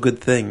too much of a good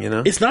thing.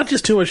 It's not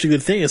just too much of a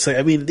good thing. It's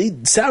like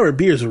sour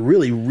beers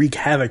really wreak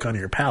havoc on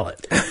your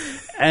palate.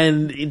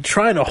 And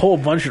trying a whole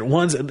bunch at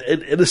once, at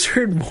a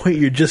certain point,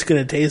 you're just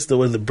going to taste the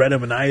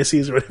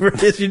Brettanomyces or whatever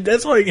it is.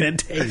 That's all you're going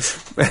to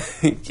taste.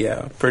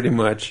 Yeah, pretty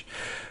much.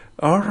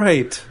 All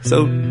right,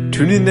 so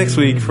tune in next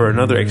week for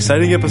another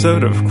exciting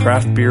episode of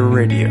Craft Beer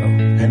Radio.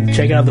 And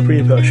check out the pre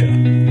and post show.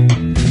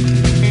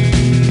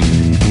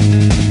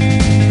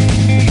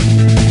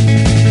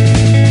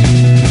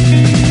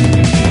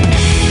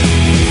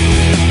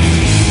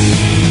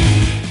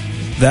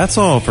 That's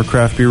all for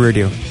Craft Beer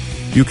Radio.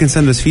 You can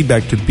send us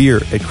feedback to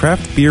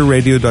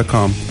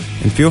beer@craftbeerradio.com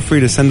and feel free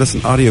to send us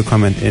an audio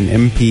comment in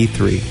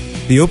MP3.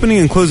 The opening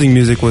and closing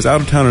music was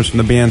Out of Towners from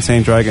the band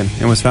Saint Dragon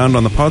and was found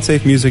on the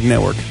Podsafe Music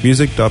Network,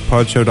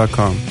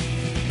 music.podshow.com.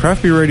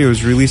 Craft Beer Radio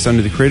is released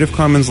under the Creative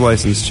Commons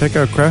license. Check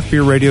out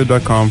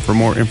craftbeerradio.com for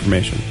more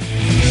information.